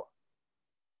Mayflower,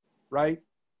 right?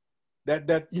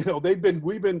 That you know,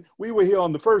 we were here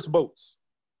on the first boats,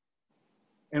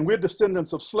 and we're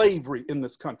descendants of slavery in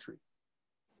this country.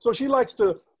 So she likes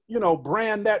to, you know,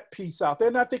 brand that piece out there,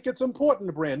 and I think it's important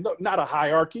to brand. Not a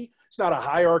hierarchy. It's not a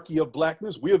hierarchy of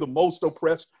Blackness. We're the most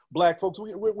oppressed Black folks.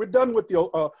 We're done with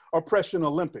the oppression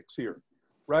Olympics here,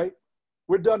 right?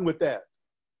 We're done with that,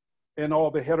 and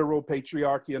all the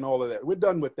heteropatriarchy and all of that. We're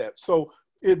done with that. So,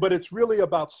 but it's really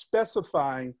about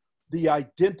specifying the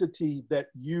identity that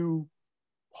you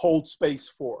hold space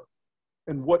for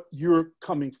and what you're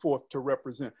coming forth to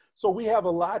represent. So we have a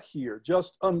lot here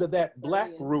just under that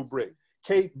Black rubric: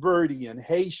 Cape Verdean,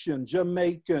 Haitian,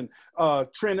 Jamaican,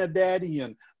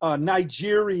 Trinidadian,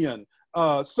 Nigerian,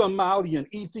 Somalian,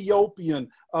 Ethiopian,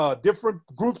 different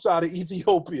groups out of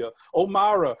Ethiopia,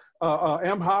 Omara,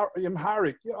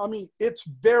 Amharic. I mean, it's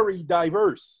very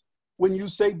diverse when you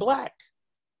say Black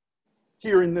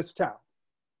here in this town.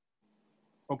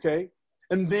 Okay,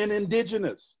 and then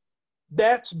indigenous,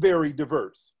 that's very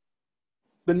diverse.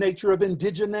 The nature of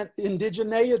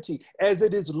indigeneity as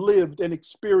it is lived and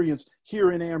experienced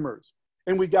here in Amherst.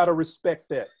 And we got to respect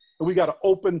that. And we got to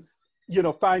open, you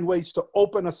know, find ways to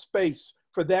open a space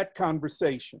for that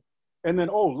conversation. And then,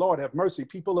 oh, Lord have mercy,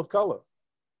 people of color,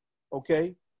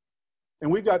 okay? And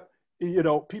we got, you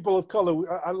know, people of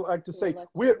color, I like to say,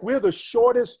 we're the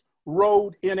shortest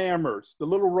road in Amherst, the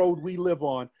little road we live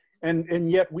on. And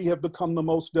yet we have become the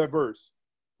most diverse.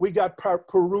 We got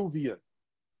Peruvian.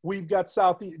 We've got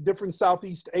different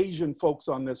Southeast Asian folks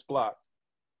on this block.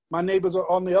 My neighbors are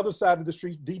on the other side of the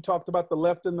street. Dee talked about the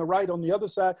left and the right. On the other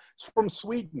side, it's from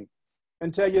Sweden.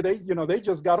 And tell you, they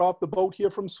just got off the boat here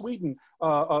from Sweden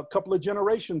a couple of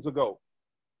generations ago.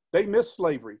 They miss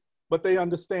slavery, but they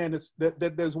understand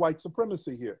that there's white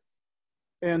supremacy here.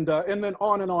 And then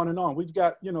on and on and on. We've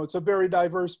got, you know, it's a very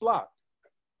diverse block.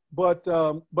 But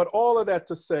all of that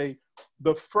to say,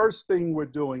 the first thing we're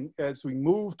doing as we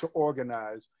move to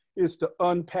organize is to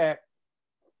unpack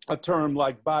a term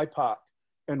like BIPOC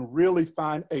and really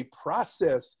find a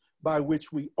process by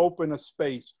which we open a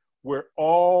space where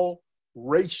all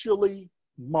racially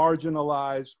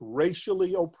marginalized,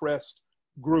 racially oppressed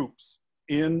groups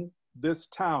in this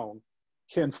town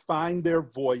can find their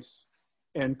voice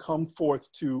and come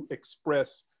forth to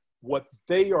express what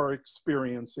they are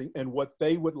experiencing and what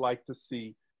they would like to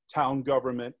see town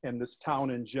government and this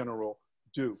town in general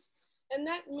do. And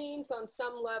that means on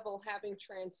some level having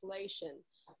translation.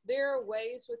 There are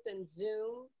ways within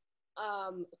Zoom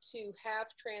to have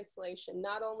translation,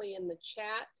 not only in the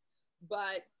chat,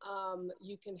 but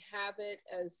you can have it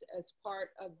as part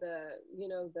of the, you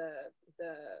know,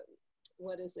 the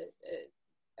what is it?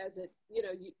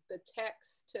 The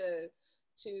text to,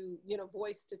 you know,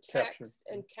 voice to text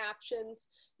and captions.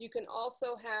 You can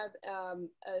also have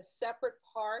a separate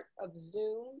part of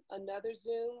Zoom, another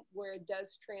Zoom, where it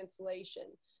does translation.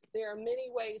 There are many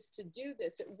ways to do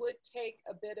this. It would take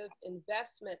a bit of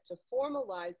investment to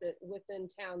formalize it within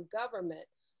town government,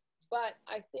 but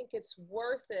I think it's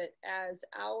worth it as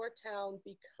our town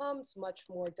becomes much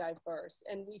more diverse.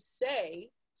 And we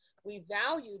say we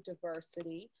value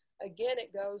diversity, again,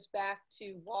 it goes back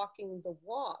to walking the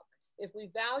walk. If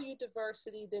we value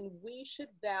diversity, then we should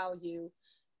value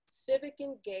civic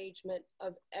engagement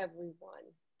of everyone.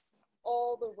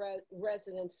 All the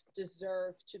residents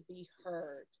deserve to be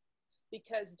heard,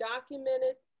 because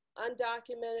documented,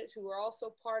 undocumented, who are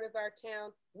also part of our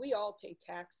town, we all pay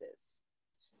taxes.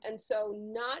 And so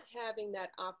not having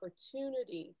that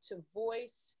opportunity to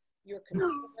voice your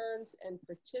concerns and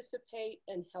participate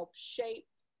and help shape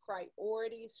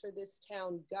priorities for this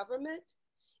town government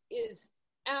is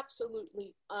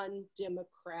absolutely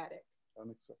undemocratic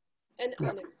and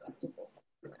unacceptable.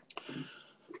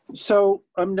 So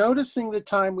I'm noticing the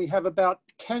time. We have about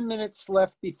 10 minutes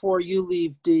left before you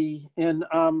leave, Dee. And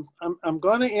I'm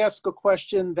going to ask a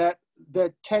question that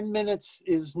 10 minutes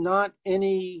is not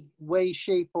any way,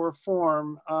 shape, or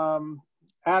form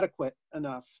adequate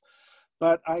enough.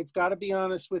 But I've got to be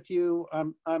honest with you,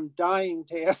 I'm dying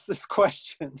to ask this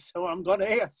question, so I'm going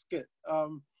to ask it.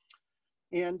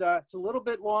 It's a little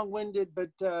bit long-winded,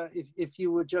 but if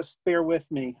you would just bear with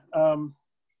me.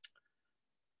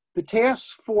 The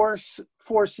task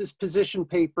force's position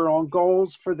paper on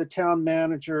goals for the town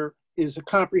manager is a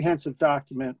comprehensive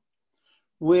document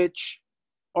which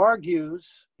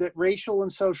argues that racial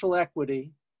and social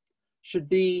equity should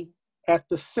be at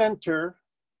the center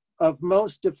of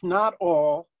most, if not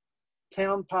all,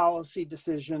 town policy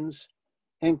decisions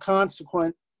and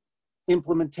consequent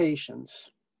implementations.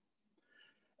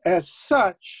 As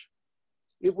such,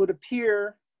 it would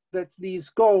appear that these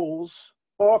goals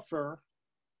offer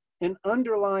an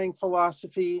underlying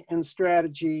philosophy and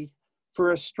strategy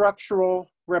for a structural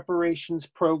reparations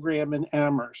program in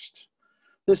Amherst.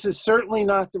 This is certainly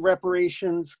not the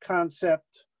reparations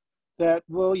concept that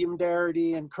William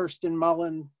Darity and Kirsten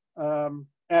Mullen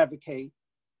advocate,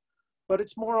 but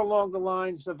it's more along the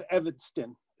lines of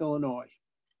Evanston, Illinois.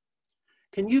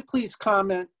 Can you please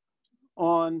comment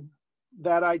on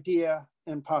that idea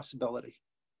and possibility?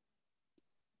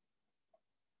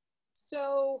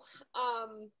 So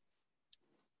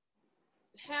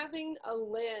having a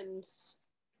lens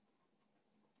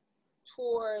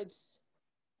towards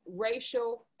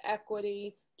racial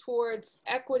equity, towards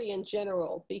equity in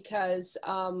general, because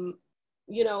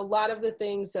you know, a lot of the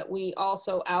things that we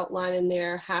also outline in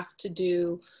there have to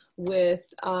do with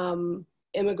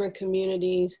immigrant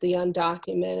communities, the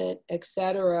undocumented, et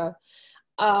cetera.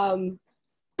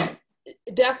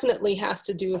 Definitely has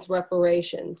to do with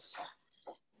reparations.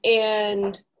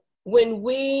 And when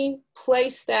we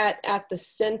place that at the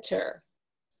center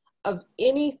of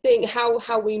anything,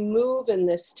 how we move in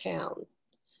this town,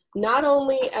 not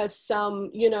only as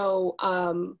some, you know,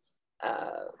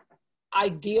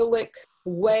 idyllic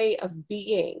way of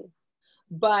being,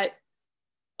 but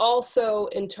also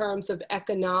in terms of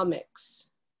economics.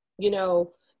 You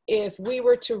know, if we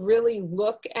were to really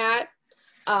look at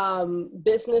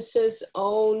businesses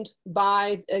owned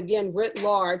by, again, writ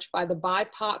large, by the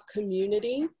BIPOC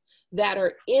community that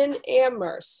are in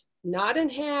Amherst, not in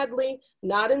Hadley,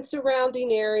 not in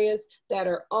surrounding areas, that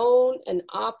are owned and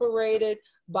operated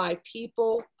by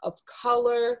people of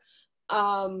color,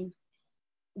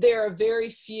 there are very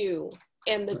few.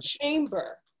 And the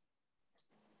chamber,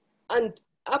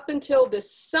 up until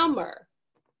this summer,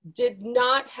 did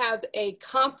not have a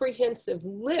comprehensive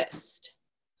list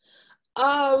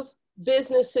of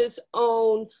businesses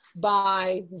owned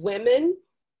by women,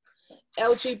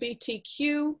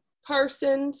 LGBTQ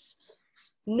persons,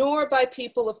 nor by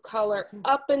people of color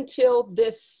up until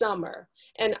this summer.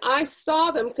 And I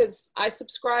saw them because I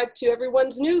subscribe to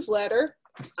everyone's newsletter.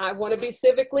 I want to be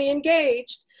civically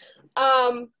engaged.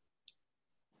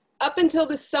 Up until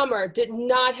this summer, did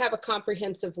not have a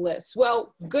comprehensive list.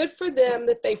 Well, good for them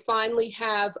that they finally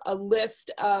have a list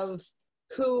of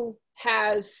who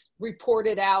has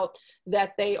reported out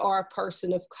that they are a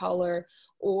person of color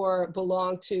or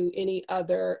belong to any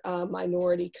other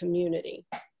minority community.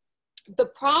 The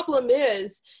problem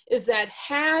is that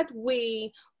had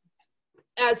we,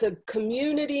 as a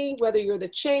community, whether you're the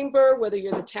chamber, whether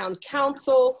you're the town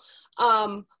council,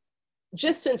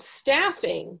 just in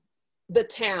staffing the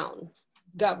town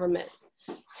government,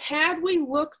 had we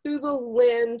looked through the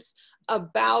lens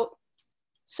about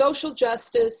social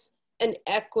justice and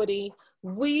equity,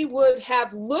 we would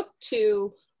have looked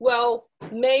to, well,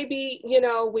 maybe, you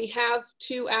know, we have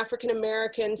 2 African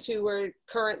Americans who are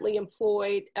currently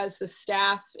employed as the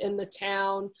staff in the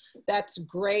town. That's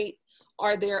great.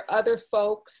 Are there other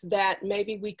folks that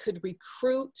maybe we could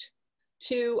recruit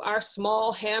to our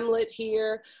small hamlet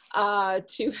here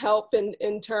to help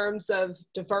in terms of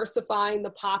diversifying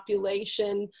the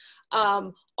population?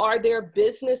 Are there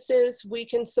businesses we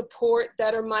can support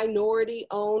that are minority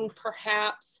owned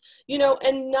perhaps, you know,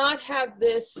 and not have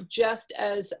this just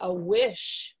as a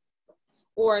wish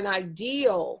or an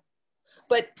ideal,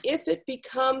 but if it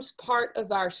becomes part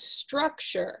of our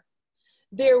structure,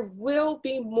 there will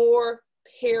be more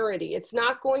parity. It's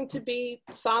not going to be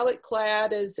solid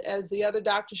clad as the other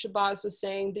Dr. Shabazz was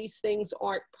saying. These things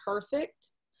aren't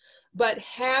perfect, but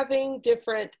having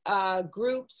different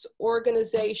groups,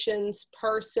 organizations,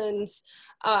 persons,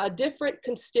 different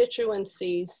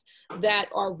constituencies that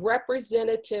are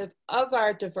representative of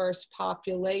our diverse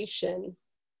population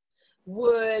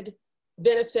would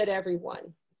benefit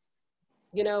everyone.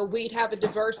 You know, we'd have a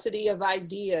diversity of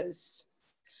ideas.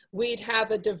 We'd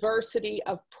have a diversity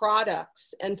of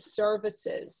products and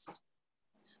services.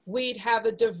 We'd have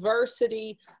a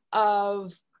diversity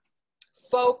of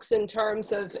folks in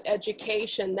terms of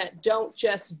education that don't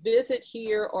just visit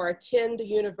here or attend the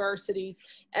universities,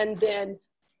 and then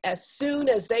as soon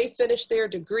as they finish their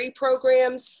degree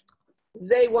programs,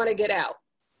 they want to get out.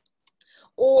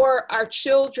 Or our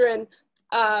children,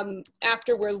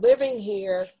 after we're living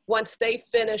here, once they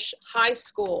finish high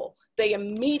school, they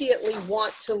immediately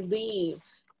want to leave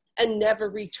and never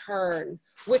return,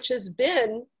 which has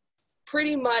been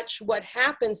pretty much what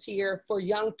happens here for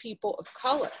young people of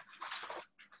color.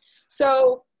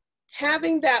 So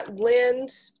having that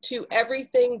lens to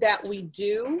everything that we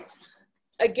do,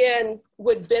 again,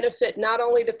 would benefit not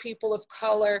only the people of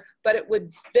color, but it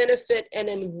would benefit and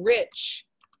enrich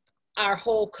our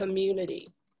whole community.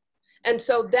 And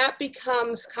so that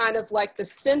becomes kind of like the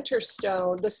center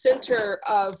stone, the center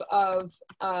of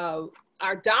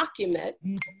our document.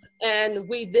 And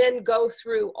we then go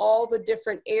through all the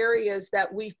different areas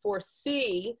that we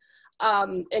foresee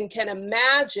and can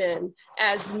imagine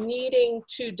as needing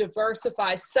to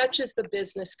diversify, such as the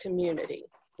business community,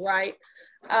 right?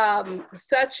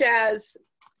 Such as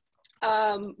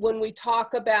when we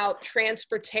talk about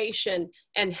transportation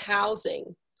and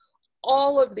housing.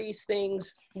 All of these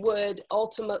things would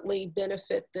ultimately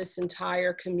benefit this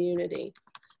entire community.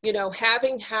 You know,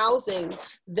 having housing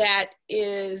that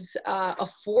is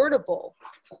affordable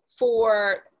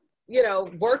for, you know,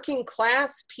 working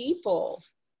class people.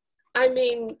 I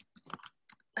mean,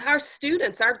 our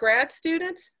students, our grad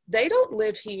students, they don't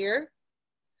live here.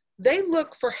 They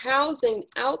look for housing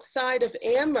outside of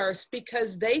Amherst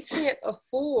because they can't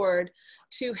afford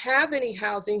to have any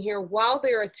housing here while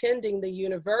they're attending the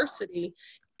university.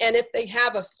 And if they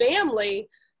have a family,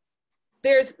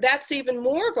 that's even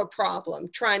more of a problem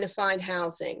trying to find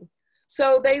housing.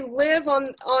 So they live on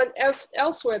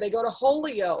elsewhere. They go to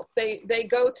Holyoke. They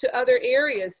go to other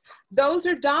areas. Those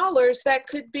are dollars that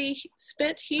could be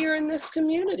spent here in this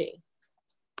community.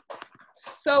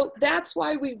 So that's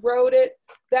why we wrote it.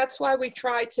 That's why we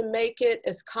tried to make it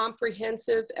as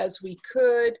comprehensive as we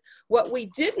could. What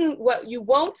you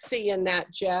won't see in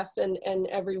that, Jeff and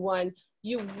everyone,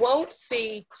 you won't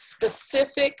see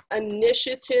specific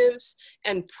initiatives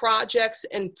and projects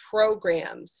and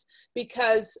programs.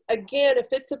 Because again, if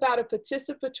it's about a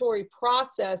participatory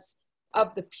process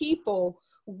of the people,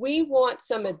 we want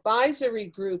some advisory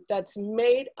group that's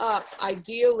made up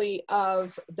ideally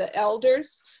of the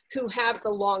elders who have the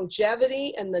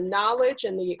longevity and the knowledge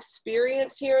and the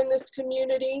experience here in this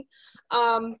community.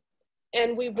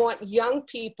 And we want young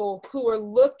people who are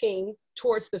looking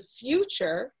towards the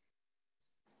future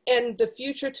and the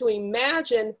future to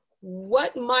imagine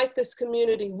what might this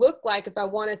community look like if I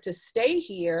wanted to stay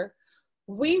here.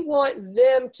 We want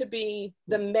them to be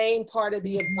the main part of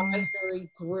the advisory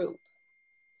group.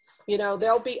 You know,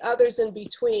 there'll be others in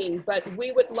between, but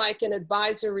we would like an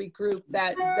advisory group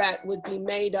that would be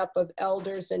made up of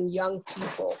elders and young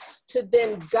people to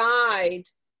then guide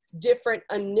different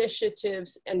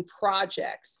initiatives and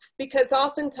projects. Because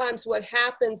oftentimes what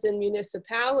happens in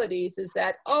municipalities is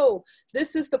that, oh,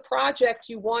 this is the project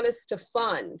you want us to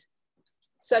fund,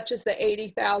 such as the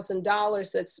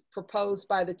 $80,000 that's proposed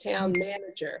by the town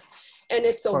manager. And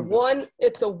it's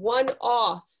a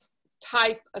one-off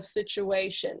type of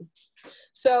situation.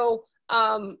 So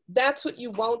that's what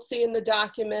you won't see in the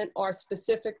document, are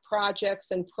specific projects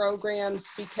and programs,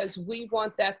 because we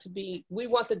want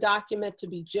the document to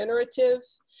be generative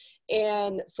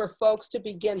and for folks to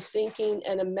begin thinking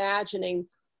and imagining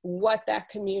what that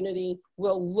community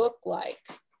will look like.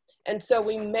 And so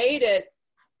we made it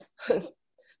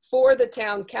for the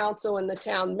town council and the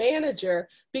town manager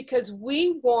because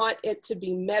we want it to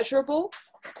be measurable,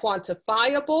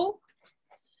 quantifiable.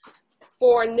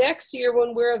 For next year,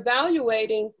 when we're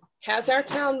evaluating, Has our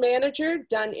town manager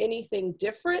done anything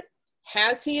different?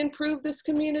 Has he improved this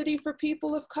community for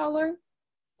people of color?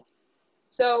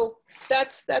 So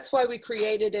that's why we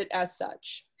created it as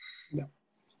such. Yeah.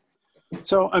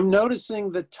 So I'm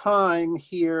noticing the time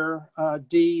here,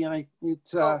 Dee, and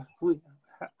it's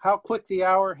how quick the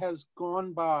hour has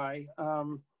gone by.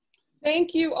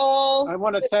 Thank you all. I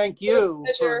want to thank you.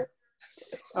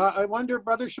 I wonder,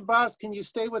 Brother Shabazz, can you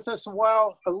stay with us a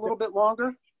little bit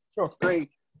longer? Sure. Great.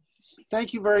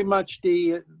 Thank you very much,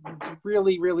 Dee.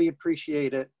 Really, really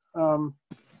appreciate it. Thank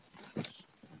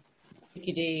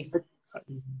you, Dee.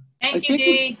 Thank you,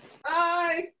 Dee.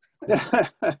 Bye.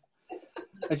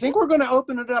 I think we're going to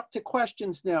open it up to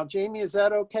questions now. Jaymie, is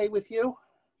that okay with you?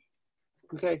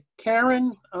 Okay.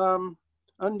 Karen,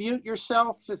 unmute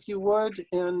yourself if you would,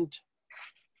 and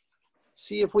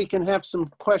see if we can have some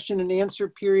question and answer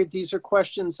period. These are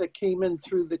questions that came in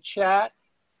through the chat.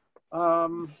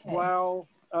 While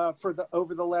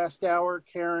over the last hour,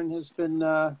 Karen has been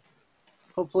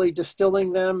hopefully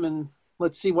distilling them, and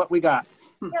let's see what we got.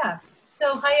 Yeah,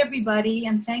 so hi everybody,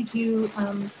 and thank you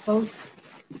both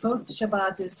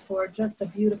Shabazzes for just a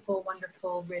beautiful,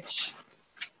 wonderful, rich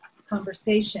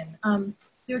conversation.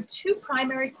 There are two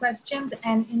primary questions,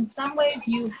 and in some ways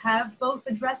you have both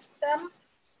addressed them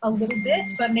a little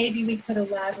bit, but maybe we could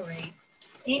elaborate.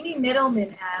 Amy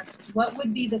Middleman asked, what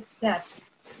would be the steps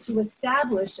to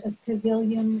establish a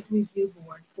civilian review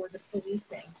board for the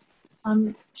policing?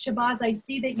 Shabazz, I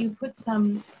see that you put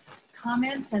some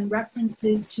comments and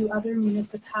references to other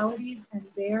municipalities and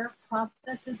their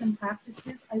processes and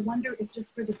practices. I wonder if,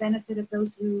 just for the benefit of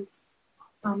those who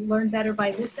learn better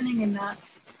by listening and not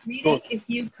reading, sure, if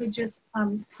you could just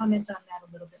comment on that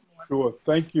a little bit more. Sure,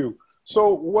 thank you.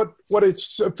 So what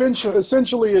it's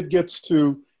essentially it gets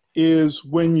to is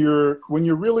when you're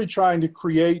really trying to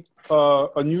create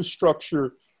a new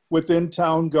structure within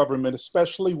town government,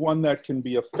 especially one that can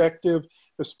be effective,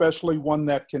 especially one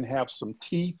that can have some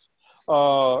teeth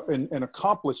and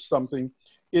accomplish something,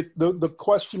 the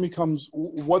question becomes,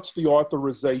 what's the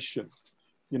authorization?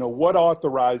 You know, what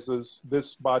authorizes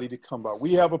this body to come out?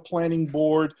 We have a planning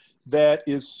board that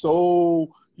is so,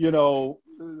 you know,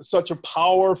 such a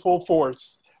powerful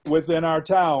force within our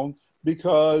town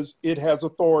because it has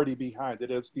authority behind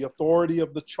it. It has the authority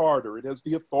of the charter. It has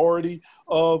the authority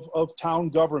of town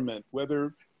government,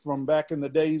 whether from back in the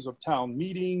days of town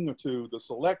meeting to the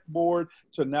select board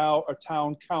to now a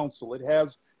town council. It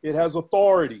has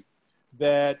authority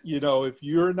that, you know, if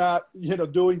you're not, you know,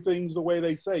 doing things the way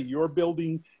they say, your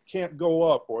building can't go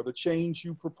up, or the change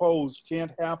you propose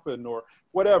can't happen, or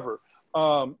whatever.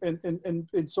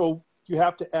 And so you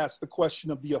have to ask the question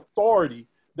of the authority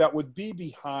that would be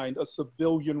behind a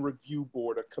civilian review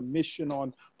board, a commission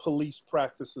on police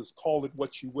practices, call it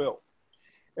what you will.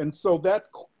 And so that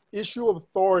issue of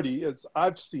authority, as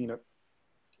I've seen it,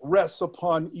 rests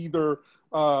upon either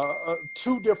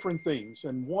two different things.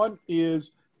 And one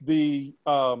is the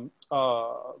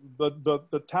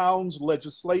town's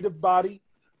legislative body,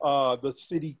 the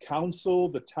city council,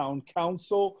 the town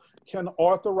council can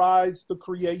authorize the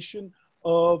creation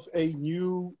of a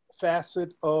new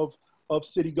facet of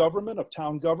city government, of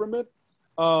town government.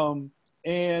 And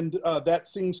that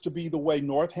seems to be the way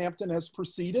Northampton has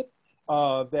proceeded,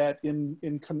 that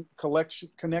in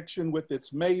connection with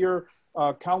its mayor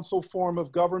council form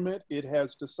of government, it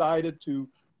has decided to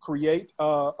create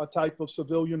a type of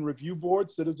civilian review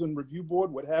board, citizen review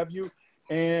board, what have you.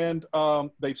 And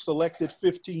they've selected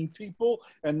 15 people,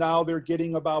 and now they're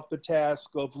getting about the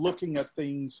task of looking at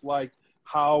things like,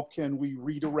 how can we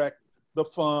redirect the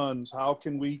funds? How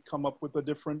can we come up with a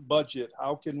different budget?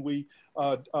 How can we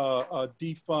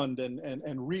defund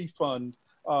and refund,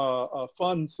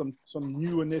 fund some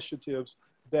new initiatives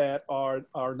that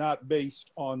are not based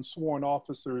on sworn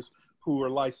officers who are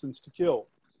licensed to kill?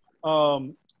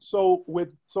 So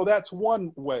that's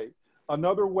one way.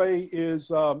 Another way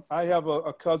is I have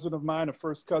a cousin of mine, a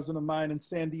first cousin of mine in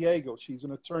San Diego. She's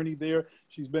an attorney there.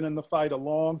 She's been in the fight a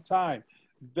long time.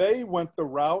 They went the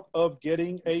route of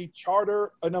getting a charter,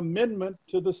 an amendment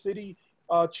to the city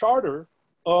charter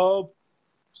of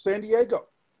San Diego.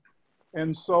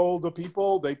 And so the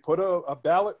people, they put a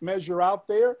ballot measure out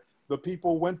there. The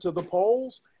people went to the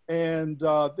polls, and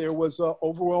there was an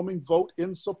overwhelming vote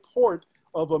in support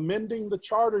of amending the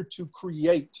charter to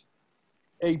create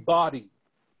a body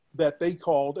that they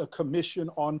called a Commission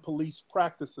on Police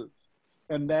Practices.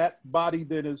 And that body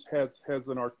then has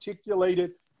an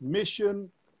articulated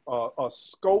mission, a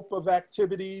scope of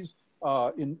activities,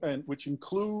 which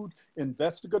include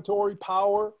investigatory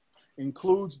power,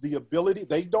 includes the ability,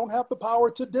 they don't have the power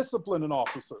to discipline an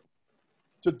officer.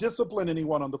 to discipline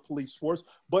anyone on the police force,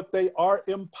 but they are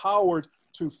empowered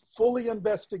to fully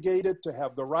investigate it, to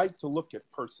have the right to look at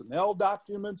personnel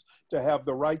documents, to have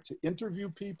the right to interview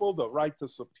people, the right to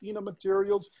subpoena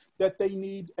materials that they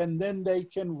need, and then they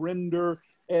can render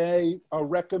a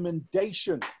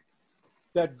recommendation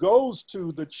that goes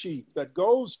to the chief, that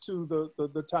goes to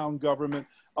the town government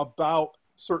about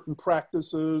certain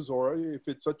practices, or if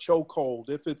it's a chokehold,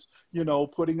 if it's, you know,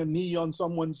 putting a knee on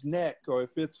someone's neck, or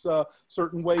if it's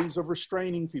certain ways of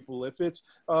restraining people, if it's,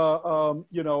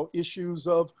 you know, issues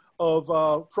of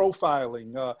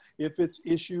profiling, if it's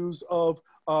issues of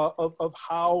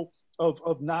how,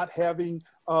 of not having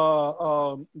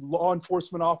law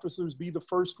enforcement officers be the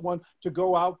first one to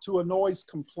go out to a noise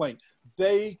complaint.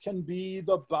 They can be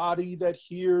the body that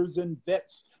hears and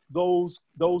vets those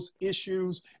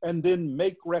issues and then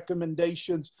make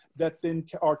recommendations that then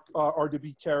are to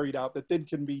be carried out, that then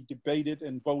can be debated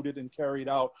and voted and carried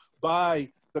out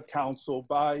by the council,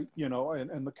 by, you know,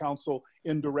 and the council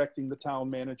in directing the town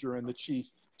manager and the chief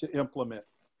to implement.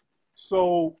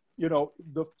 So, you know,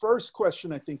 the first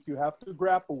question I think you have to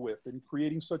grapple with in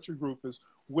creating such a group is,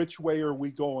 which way are we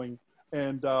going?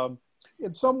 And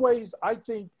in some ways, I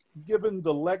think, given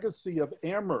the legacy of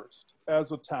Amherst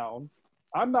as a town,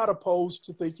 I'm not opposed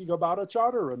to thinking about a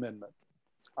charter amendment.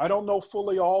 I don't know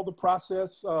fully all the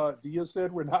process. Dia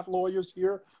said we're not lawyers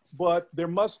here, but there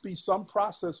must be some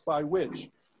process by which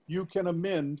you can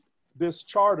amend this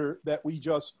charter that we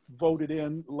just voted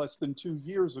in less than 2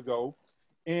 years ago.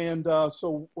 And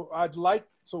so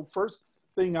first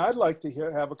thing I'd like to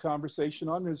have a conversation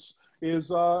on is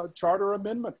charter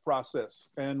amendment process,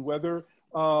 and whether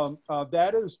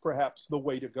that is perhaps the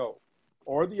way to go.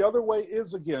 Or the other way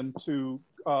is, again, to,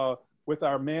 with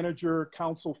our manager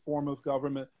council form of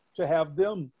government, to have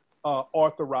them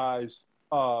authorize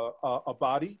a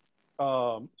body,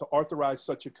 to authorize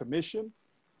such a commission,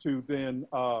 to then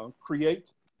create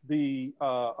the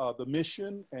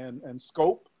mission and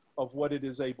scope of what it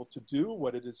is able to do,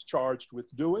 what it is charged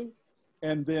with doing,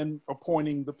 and then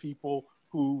appointing the people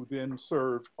who then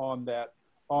serve on that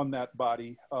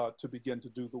body to begin to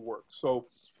do the work. So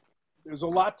there's a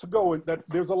lot to go in that.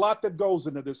 There's a lot that goes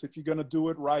into this if you're going to do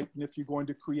it right, and if you're going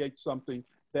to create something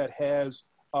that has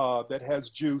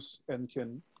juice and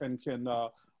can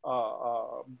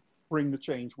bring the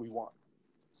change we want.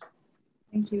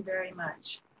 Thank you very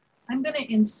much. I'm going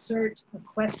to insert a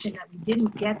question that we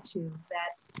didn't get to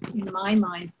that, in my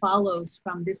mind, follows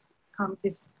from this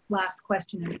last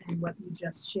question and what you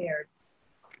just shared.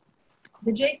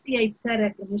 The JCA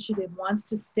Tzedek Initiative wants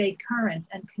to stay current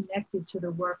and connected to the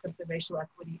work of the Racial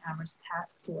Equity Amherst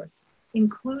Task Force,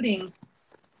 including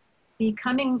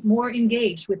becoming more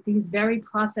engaged with these very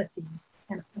processes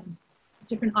and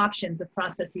different options of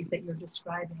processes that you're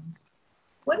describing.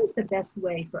 What is the best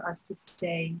way for us to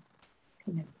stay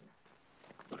connected?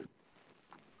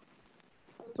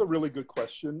 That's a really good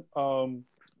question.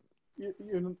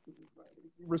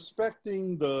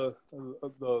 Respecting the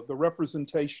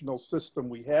representational system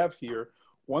we have here,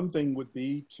 one thing would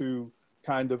be to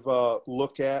kind of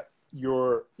look at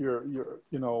your you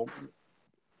know,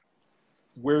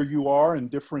 where you are in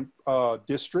different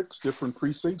districts, different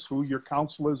precincts, who your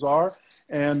councilors are,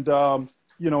 and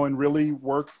you know, and really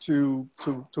work to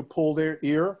pull their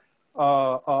ear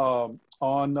on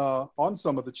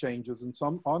some of the changes and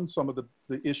on some of the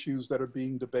issues that are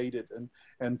being debated,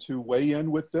 and to weigh in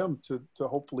with them to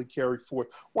hopefully carry forth.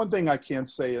 One thing I can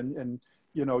say, and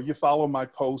you know, you follow my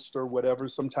post or whatever,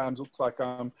 sometimes it looks like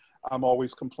I'm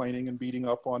always complaining and beating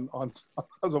up on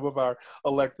some of our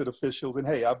elected officials. And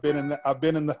hey, I've been in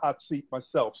the hot seat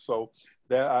myself, so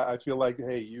that I feel like,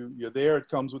 hey, you're there. It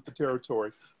comes with the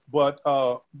territory. But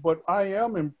I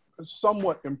am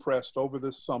somewhat impressed over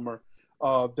this summer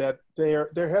that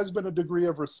there has been a degree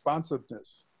of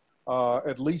responsiveness,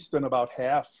 at least in about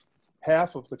half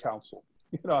of the council.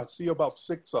 You know, I see about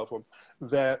 6 of them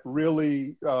that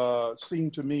really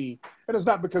seem to me, and it's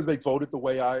not because they voted the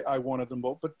way I wanted them to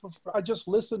vote, but I just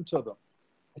listened to them.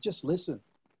 I just listened,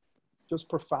 just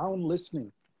profound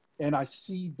listening. And I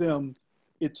see them,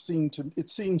 it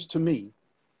seems to me,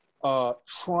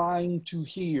 trying to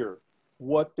hear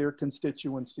what their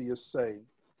constituency is saying,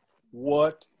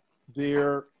 what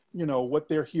they're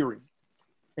hearing.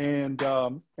 And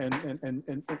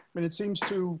it seems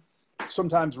to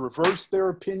sometimes reverse their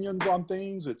opinions on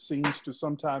things. It seems to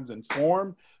sometimes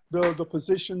inform the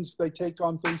positions they take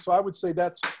on things. So I would say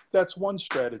that's one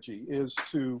strategy, is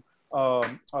to,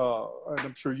 and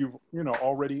I'm sure you've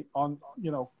already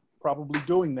probably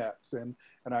doing that, and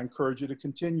I encourage you to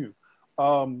continue.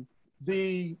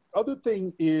 The other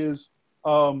thing is,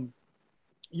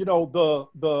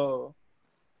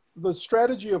 the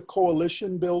strategy of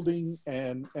coalition building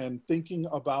and thinking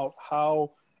about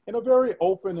how, in a very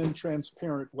open and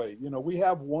transparent way, you know, we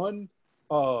have one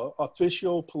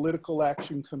official political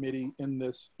action committee in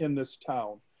this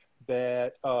town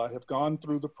that have gone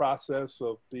through the process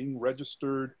of being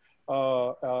registered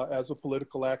as a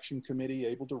political action committee,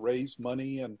 able to raise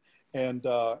money and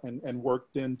work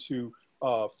then to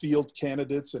field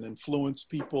candidates and influence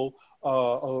people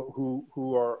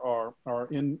who are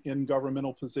in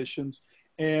governmental positions.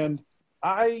 And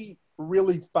I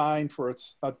really find for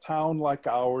a town like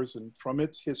ours, and from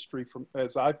its history, from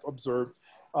as I've observed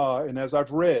and as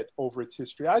I've read over its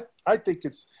history, I think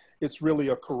it's really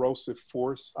a corrosive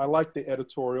force. I like the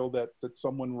editorial that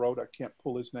someone wrote. I can't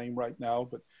pull his name right now,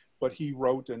 but he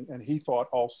wrote, and he thought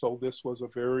also this was a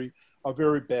very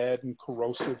bad and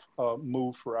corrosive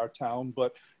move for our town.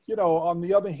 But, you know, on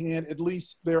the other hand, at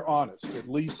least they're honest. At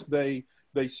least they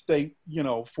state, you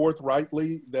know,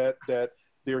 forthrightly that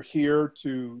they're here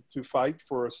to fight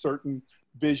for a certain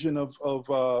vision of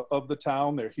the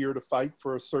town. They're here to fight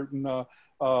for a certain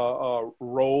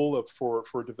role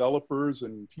for developers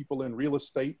and people in real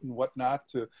estate and whatnot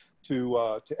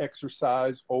to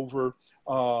exercise over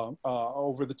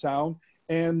the town.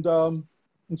 And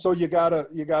so you gotta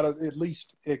at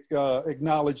least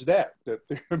acknowledge that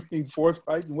they're being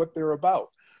forthright in what they're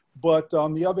about. But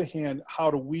on the other hand,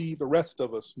 how do we, the rest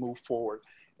of us, move forward?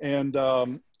 And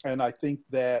I think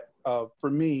that for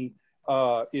me,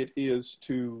 it is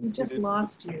to— We just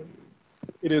lost you.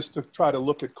 It is to try to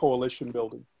look at coalition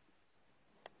building.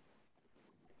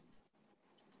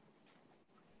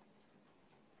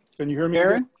 Can you hear me,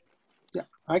 Karen? Yeah,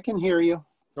 I can hear you.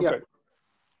 Okay.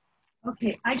 Yeah.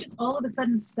 Okay, I just all of a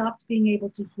sudden stopped being able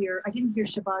to hear. I didn't hear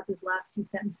Shabazz's last two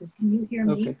sentences. Can you hear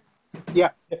me? Okay.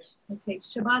 Yeah. Okay,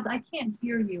 Shabazz, I can't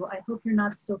hear you. I hope you're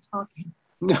not still talking.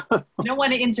 No. I don't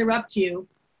want to interrupt you.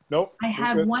 Nope. I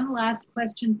have one last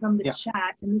question from the Yeah.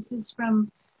 chat, and this is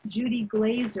from Judy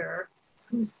Glazer,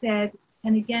 who said,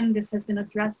 and again, this has been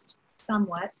addressed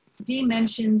somewhat, Dee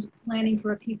mentioned planning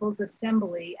for a People's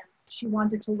Assembly, and she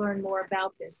wanted to learn more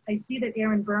about this. I see that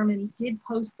Aaron Berman did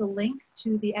post the link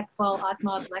to the Ekbal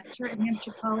Atmad lecture at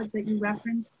Hampshire College that you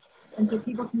referenced, and so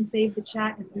people can save the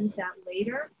chat and read that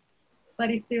later.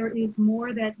 But if there is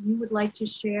more that you would like to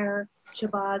share,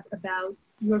 Shabazz, about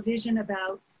your vision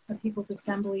about a People's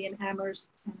Assembly in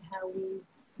Amherst and how we,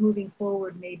 moving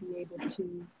forward, may be able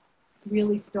to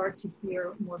really start to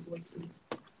hear more voices.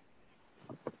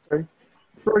 Okay,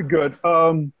 very good.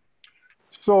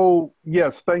 So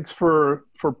yes, thanks for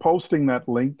posting that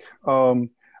link.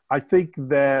 I think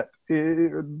that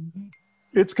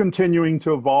it's continuing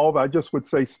to evolve. I just would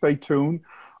say stay tuned.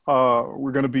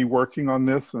 We're going to be working on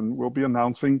this, and we'll be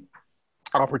announcing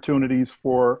opportunities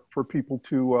for people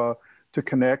to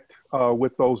connect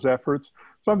with those efforts.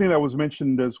 Something that was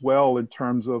mentioned as well in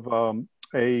terms of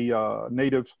a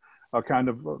native, kind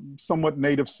of somewhat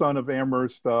native son of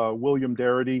Amherst, William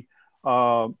Darity,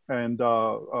 and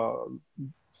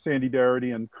Sandy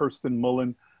Darity and Kirsten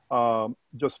Mullen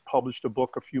just published a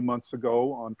book a few months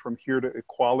ago on From Here to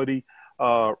Equality,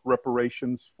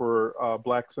 reparations for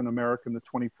Blacks in America in the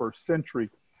 21st century.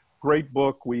 Great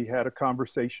book. We had a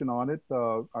conversation on it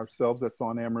ourselves. That's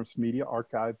on Amherst Media,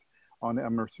 archived on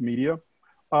Amherst Media.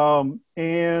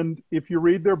 And if you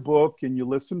read their book and you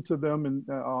listen to them and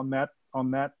on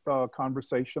that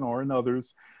conversation or in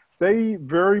others, they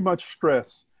very much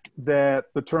stress that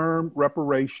the term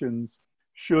reparations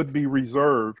should be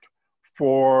reserved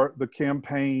for the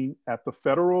campaign at the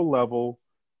federal level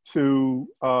to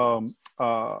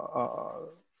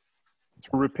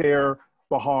repair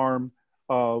the harm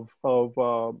of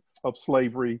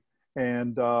slavery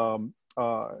and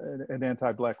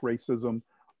anti-Black racism.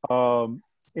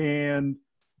 And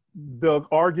the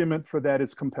argument for that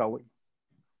is compelling.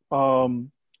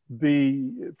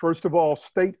 First of all,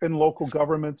 state and local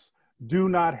governments do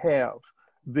not have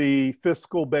the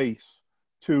fiscal base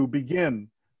to begin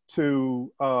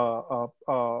to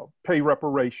pay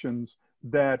reparations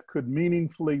that could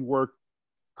meaningfully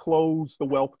close the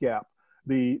wealth gap,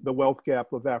 the wealth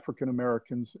gap of African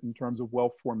Americans in terms of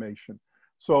wealth formation.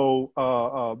 So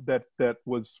that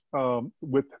was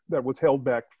held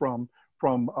back from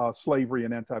slavery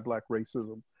and anti-Black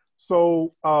racism.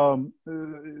 So,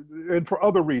 and for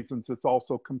other reasons, it's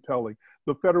also compelling.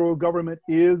 The federal government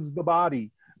is the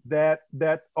body that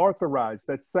authorized,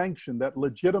 that sanctioned, that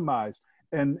legitimized,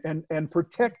 and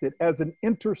protected as an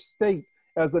interstate,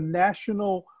 as a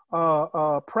national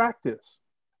practice,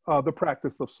 the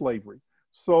practice of slavery.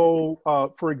 So,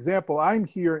 for example, I'm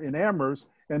here in Amherst,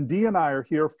 and Dee and I are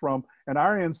here from, and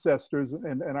our ancestors,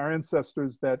 and our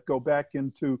ancestors that go back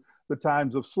into the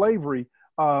times of slavery,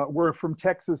 were from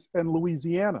Texas and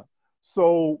Louisiana.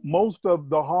 So most of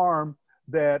the harm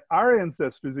that our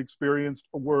ancestors experienced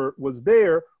was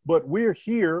there, but we're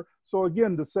here. So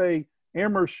again, to say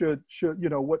Amherst should you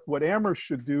know what Amherst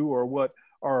should do, or what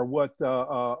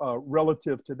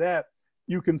relative to that,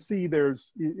 you can see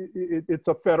it's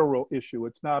a federal issue.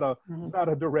 It's not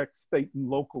a direct state and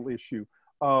local issue.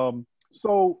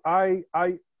 So I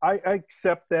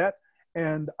accept that,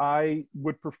 and I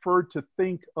would prefer to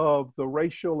think of the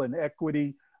racial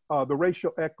equity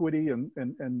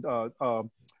and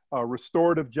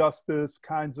restorative justice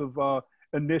kinds of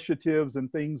initiatives and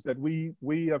things that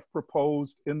we have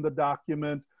proposed in the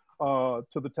document to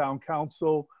the town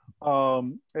council,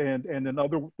 and in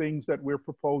other things that we're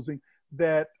proposing,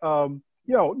 that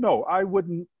no, I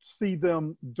wouldn't see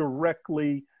them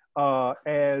directly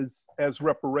as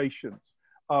reparations.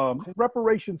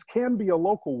 Reparations can be a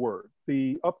local word.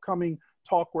 The upcoming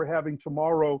talk we're having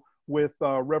tomorrow with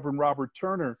Reverend Robert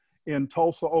Turner in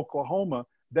Tulsa, Oklahoma,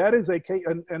 that is a case,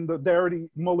 and the Darity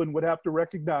Mullen would have to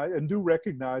recognize, and do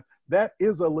recognize, that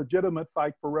is a legitimate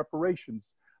fight for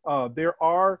reparations. There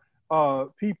are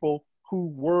people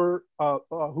who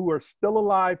are still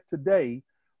alive today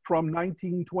from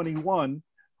 1921,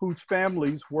 whose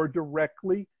families were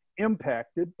directly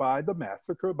impacted by the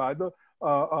massacre, by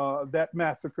that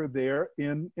massacre there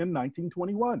in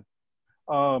 1921.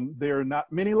 There are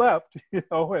not many left,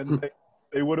 and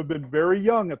they would have been very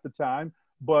young at the time.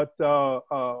 But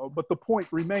the point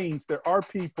remains: there are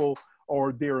people,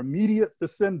 or their immediate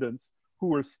descendants,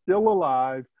 who are still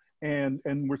alive and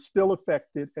were still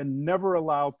affected, and never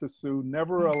allowed to sue,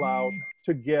 never allowed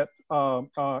to get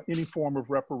any form of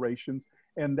reparations.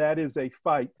 And that is a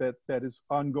fight that is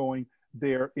ongoing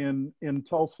there in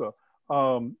Tulsa.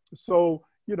 So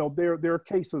there are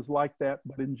cases like that,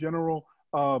 but in general,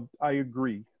 I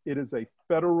agree. It is a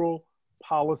federal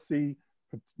policy,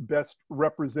 best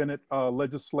represented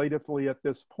legislatively at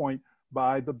this point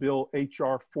by the bill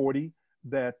HR 40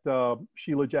 that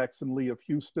Sheila Jackson Lee of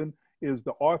Houston is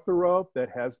the author of, that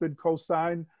has been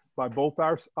co-signed by both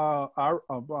by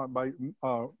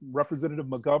Representative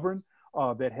McGovern,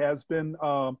 that has been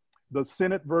the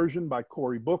Senate version by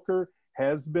Cory Booker,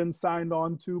 has been signed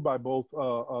on to by both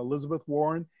Elizabeth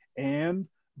Warren and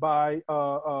by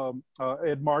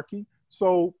Ed Markey.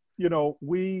 So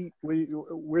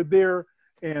we're there,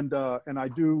 and I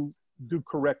do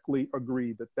correctly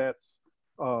agree that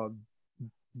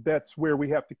that's where we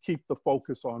have to keep the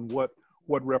focus on what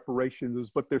reparations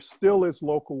is. But there still is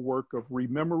local work of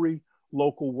rememory,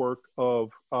 local work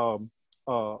of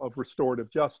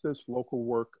restorative justice, local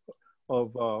work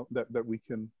of that we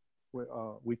can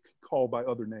call by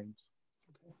other names.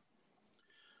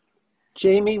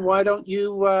 Jaymie, why don't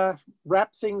you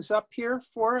wrap things up here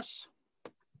for us?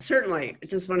 Certainly. I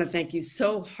just want to thank you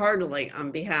so heartily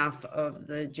on behalf of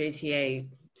the JCA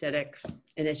Tzedek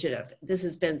Initiative. This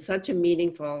has been such a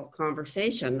meaningful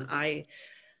conversation.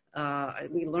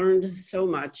 We learned so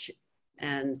much,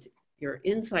 and your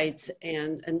insights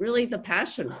and really the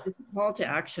passion, the call to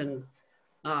action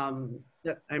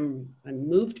that I'm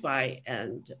moved by,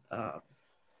 and I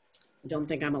don't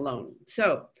think I'm alone.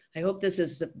 So I hope this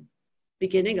is the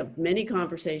beginning of many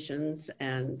conversations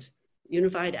and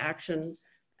unified action,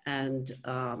 and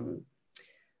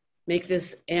make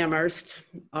this Amherst,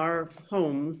 our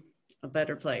home, a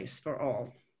better place for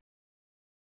all.